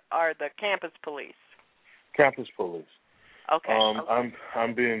or are the campus police? Campus police. Okay.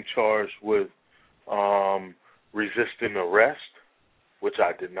 I'm being charged with resisting arrest, which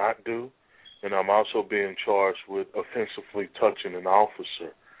I did not do, and I'm also being charged with offensively touching an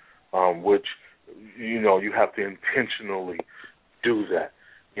officer, which you have to intentionally do that,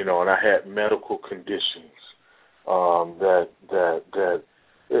 and I had medical conditions that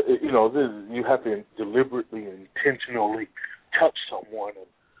you have to deliberately, intentionally touch someone, and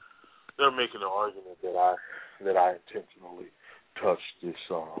they're making an argument that I intentionally touched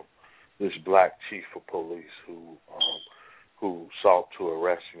this black chief of police who sought to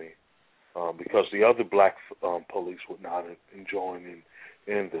arrest me because the other black police would not join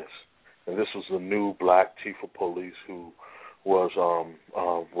in this, and this was the new black chief of police who was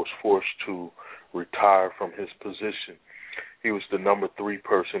forced to retire from his position. He was the number 3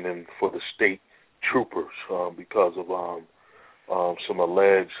 person for the state troopers because of some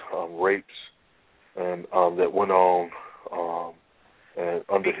alleged rapes and that went on and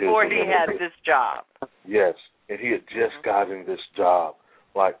under before he had this job. Yes, and he had just gotten this job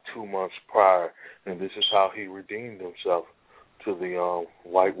like 2 months prior, and this is how he redeemed himself to the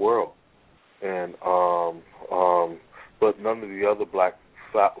white world. And but none of the other black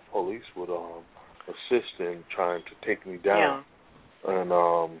police would assist in trying to take me down. Yeah. And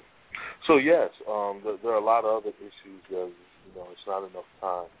so yes, there are a lot of other issues that it's not enough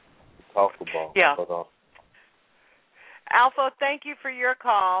time to talk about. Yeah. But, Alpha, thank you for your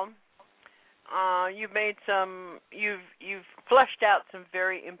call. You've fleshed out some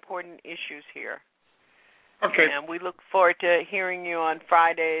very important issues here. Okay. And we look forward to hearing you on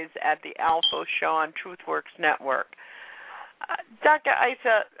Fridays at the Alpha Show on TruthWorks Network. Dr.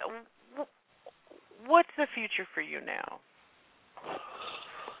 Issa, what's the future for you now?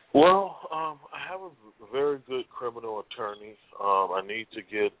 Well, I have a very good criminal attorney. I need to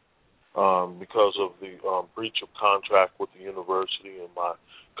get, because of the breach of contract with the university and my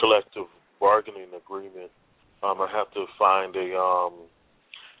collective bargaining agreement, I have to find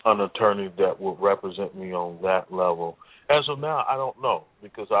an attorney that will represent me on that level. As of now, I don't know,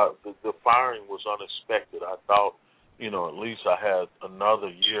 because the firing was unexpected. I thought, at least I had another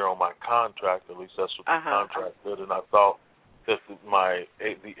year on my contract. At least that's what the contract did, and I thought that the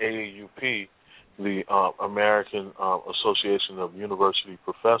AAUP, the American Association of University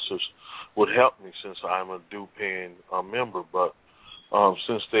Professors, would help me since I'm a due-paying member. But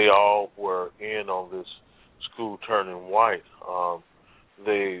since they all were in on this school turning white,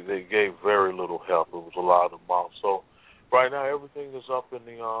 they gave very little help. It was a lot of mouth. So right now everything is up in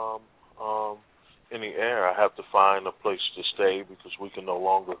the air. I have to find a place to stay because we can no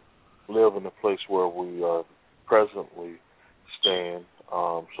longer live in the place where we presently stand.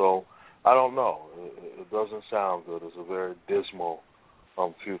 So I don't know. It doesn't sound good. It's a very dismal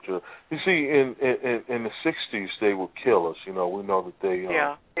future. You see, in the 60s, they would kill us. We know that they,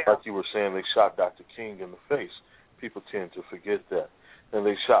 like you were saying, they shot Dr. King in the face. People tend to forget that. And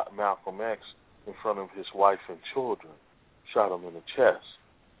they shot Malcolm X in front of his wife and children, shot him in the chest.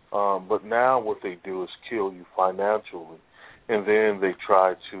 But now what they do is kill you financially, and then they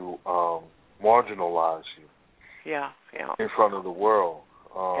try to marginalize you in front of the world.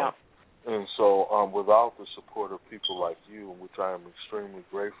 And so without the support of people like you, which I am extremely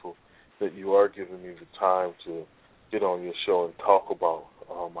grateful that you are giving me the time to get on your show and talk about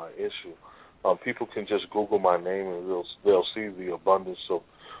my issue, people can just Google my name and they'll see the abundance of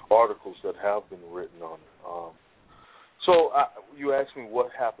articles that have been written on it. So you asked me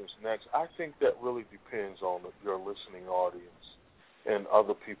what happens next. I think that really depends on your listening audience and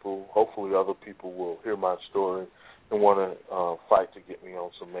other people. Hopefully other people will hear my story and want to fight to get me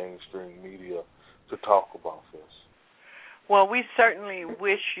on some mainstream media to talk about this. Well, we certainly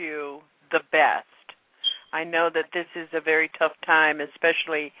wish you the best. I know that this is a very tough time,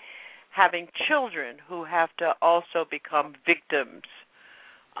 especially having children who have to also become victims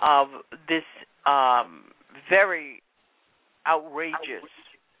of this very outrageous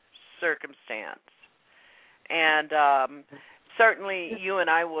circumstance. And certainly you and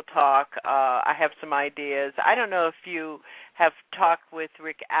I will talk. I have some ideas. I don't know if you have talked with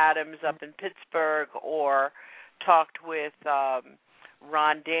Rick Adams up in Pittsburgh or talked with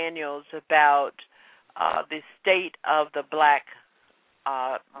Ron Daniels about the State of the Black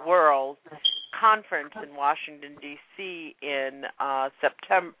World Conference in Washington, D.C. in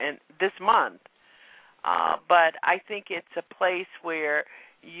September, this month. But I think it's a place where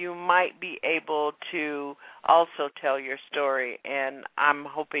you might might be able to also tell your story, and I'm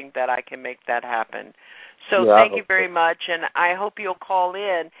hoping that I can make that happen. So thank you very much, and I hope you'll call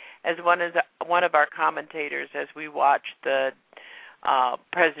in as one of our commentators as we watch the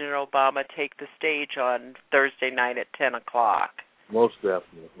President Obama take the stage on Thursday night at 10 o'clock. Most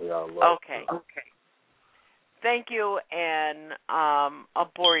definitely. I love it. Okay. Thank you, and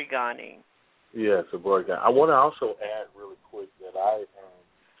Aborigani. Yes, Aborigani. I want to also add really quick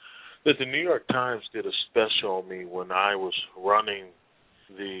that the New York Times did a special on me when I was running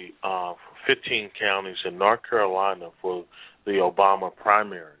the 15 counties in North Carolina for the Obama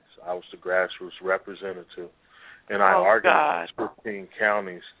primaries. I was the grassroots representative, and I organized 15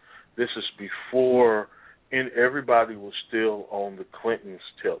 counties. This is before everybody was still on the Clintons'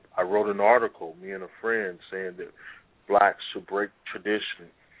 tip. I wrote an article, me and a friend, saying that blacks should break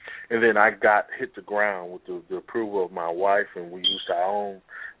tradition. And then I hit the ground with the approval of my wife, and we used our own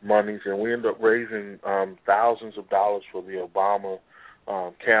monies, and we ended up raising thousands of dollars for the Obama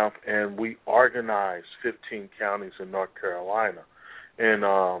camp, and we organized 15 counties in North Carolina. And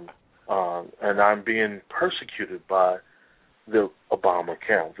I'm being persecuted by the Obama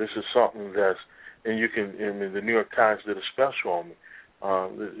camp. This is something and the New York Times did a special on me.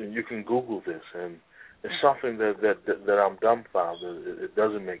 And you can Google this, and it's something that I'm dumbfounded. It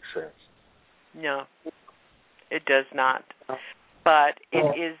doesn't make sense. No, it does not. But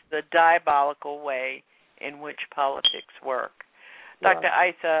it is the diabolical way in which politics work. Dr.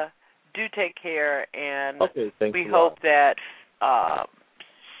 Issa, do take care, and we hope that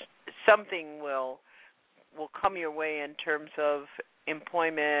something will come your way in terms of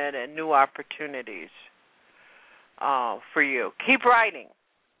employment and new opportunities for you. Keep writing.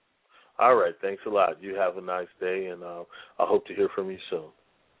 All right. Thanks a lot. You have a nice day, and I hope to hear from you soon.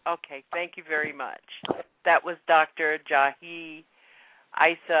 Okay. Thank you very much. That was Dr. Jahi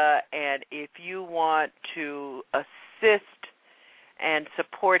Issa, and if you want to assist and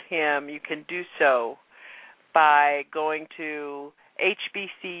support him, you can do so by going to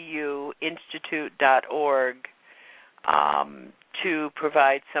HBCUinstitute.org to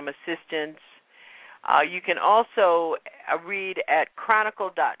provide some assistance. You can also read at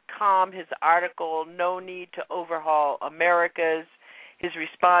Chronicle.com his article, No Need to Overhaul America's, his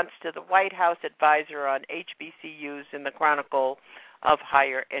response to the White House advisor on HBCUs in the Chronicle of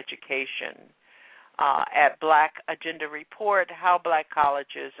Higher Education. At Black Agenda Report, How Black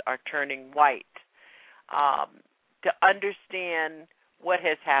Colleges Are Turning White. To understand what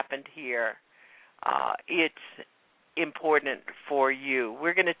has happened here, it's important for you.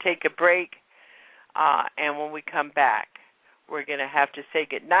 We're going to take a break, and when we come back, we're going to have to say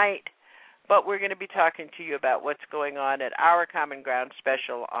goodnight, but we're going to be talking to you about what's going on at our Common Ground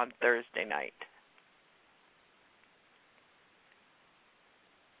special on Thursday night.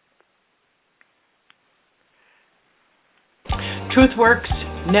 TruthWorks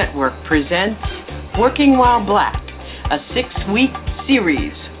Network presents Working While Black, a 6-week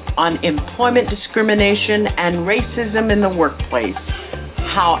series on employment discrimination and racism in the workplace,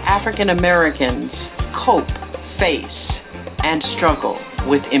 how African Americans cope, face, and struggle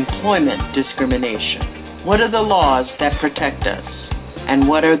with employment discrimination. What are the laws that protect us,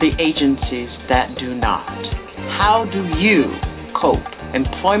 and what are the agencies that do not? How do you cope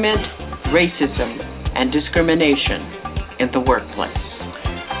employment, racism, and discrimination in the workplace?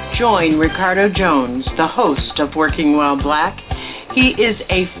 Join Ricardo Jones, the host of Working While Black. He is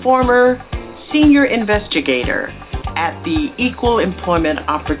a former senior investigator at the Equal Employment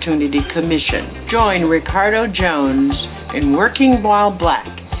Opportunity Commission. Join Ricardo Jones in Working While Black,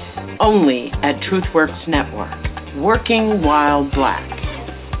 only at TruthWorks Network. Working While Black,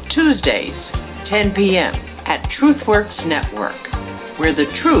 Tuesdays, 10 p.m. at TruthWorks Network, where the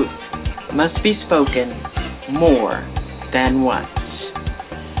truth must be spoken more than once.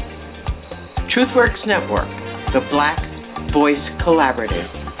 TruthWorks Network, the Black Voice Collaborative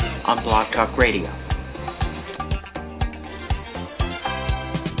on Blog Talk Radio.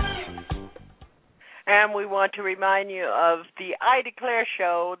 And we want to remind you of the I Declare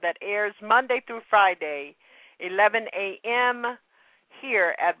show that airs Monday through Friday, 11 a.m.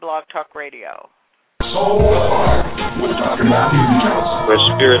 here at Blog Talk Radio. Where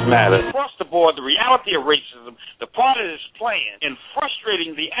spirit matters. Across the board, the reality of racism, the part it is playing in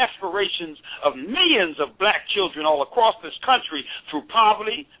frustrating the aspirations of millions of black children all across this country through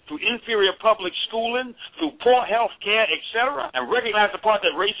poverty, through inferior public schooling, through poor health care, etc., and recognize the part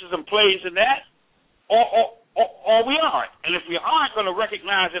that racism plays in that, or we aren't. And if we aren't going to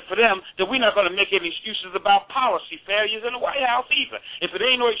recognize it for them, then we're not going to make any excuses about policy failures in the White House either. If it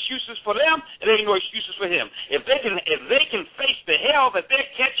ain't no excuses for them, it ain't no excuses for him. If they can face the hell that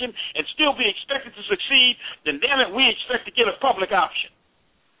they're catching and still be expected to succeed, then damn it, we expect to get a public option.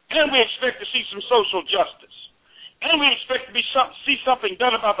 And we expect to see some social justice. And we expect to see something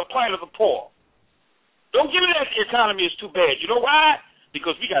done about the plight of the poor. Don't give me that the economy is too bad. You know why?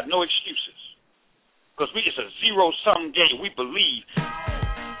 Because we got no excuses. Because it's a zero-sum game. We believe.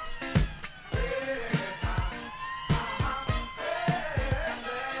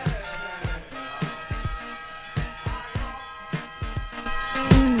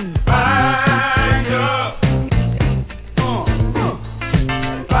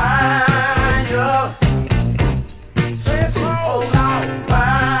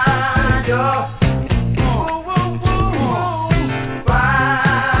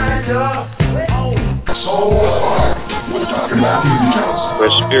 Where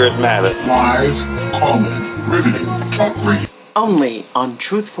spirit matters. Live, calling, riveting, talk radio. Only on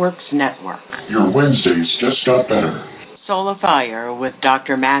TruthWorks Network. Your Wednesdays just got better. Soul of Fire with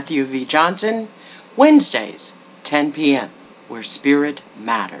Dr. Matthew V. Johnson. Wednesdays, 10 p.m., where spirit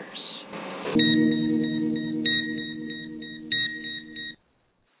matters.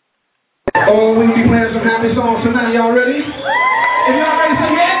 Oh, we be playing some happy songs tonight. Y'all ready? If y'all ready to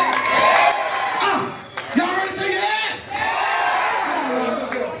sing it? Y'all ready to sing it?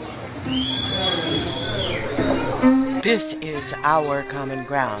 This is Our Common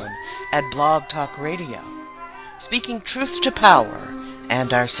Ground at Blog Talk Radio, speaking truth to power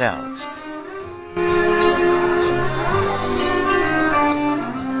and ourselves.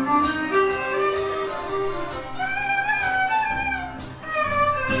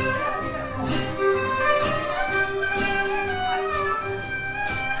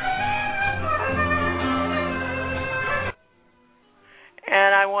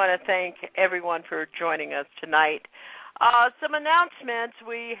 And I want to thank everyone for joining us tonight. Some announcements.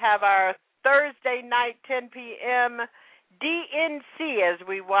 We have our Thursday night, 10 p.m. DNC as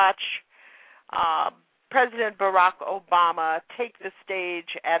we watch President Barack Obama take the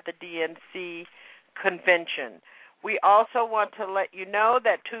stage at the DNC convention. We also want to let you know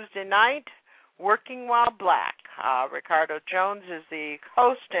that Tuesday night, Working While Black, Ricardo Jones is the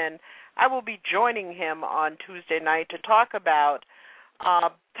host, and I will be joining him on Tuesday night to talk about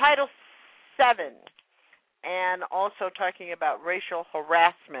Title VII, and also talking about racial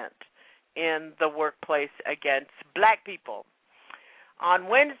harassment in the workplace against black people. On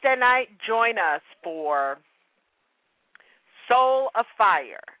Wednesday night, join us for Soul of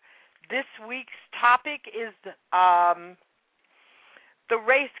Fire. This week's topic is the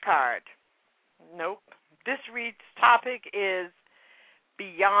race card. Nope. This week's topic is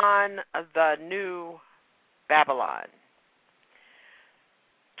Beyond the New Babylon.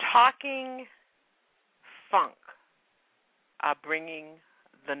 Talking Funk, Bringing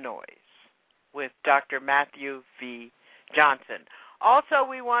the Noise, with Dr. Matthew V. Johnson. Also,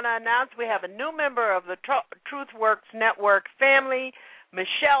 we want to announce we have a new member of the TruthWorks Network family,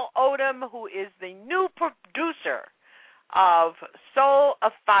 Michelle Odom, who is the new producer of Soul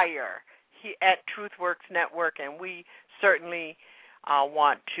of Fire at TruthWorks Network, and we certainly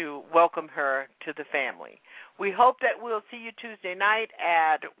want to welcome her to the family. We hope that we'll see you Tuesday night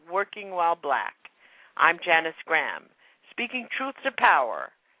at Working While Black. I'm Janice Graham, speaking truth to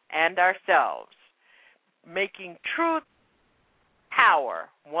power and ourselves, making truth power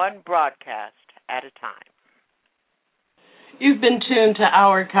one broadcast at a time. You've been tuned to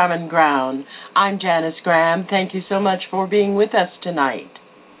Our Common Ground. I'm Janice Graham. Thank you so much for being with us tonight.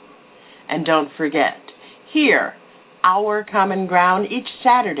 And don't forget, hear Our Common Ground each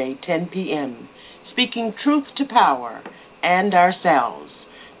Saturday, 10 p.m., speaking truth to power and ourselves,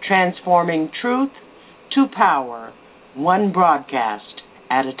 transforming truth to power, one broadcast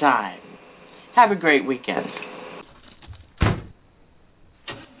at a time. Have a great weekend.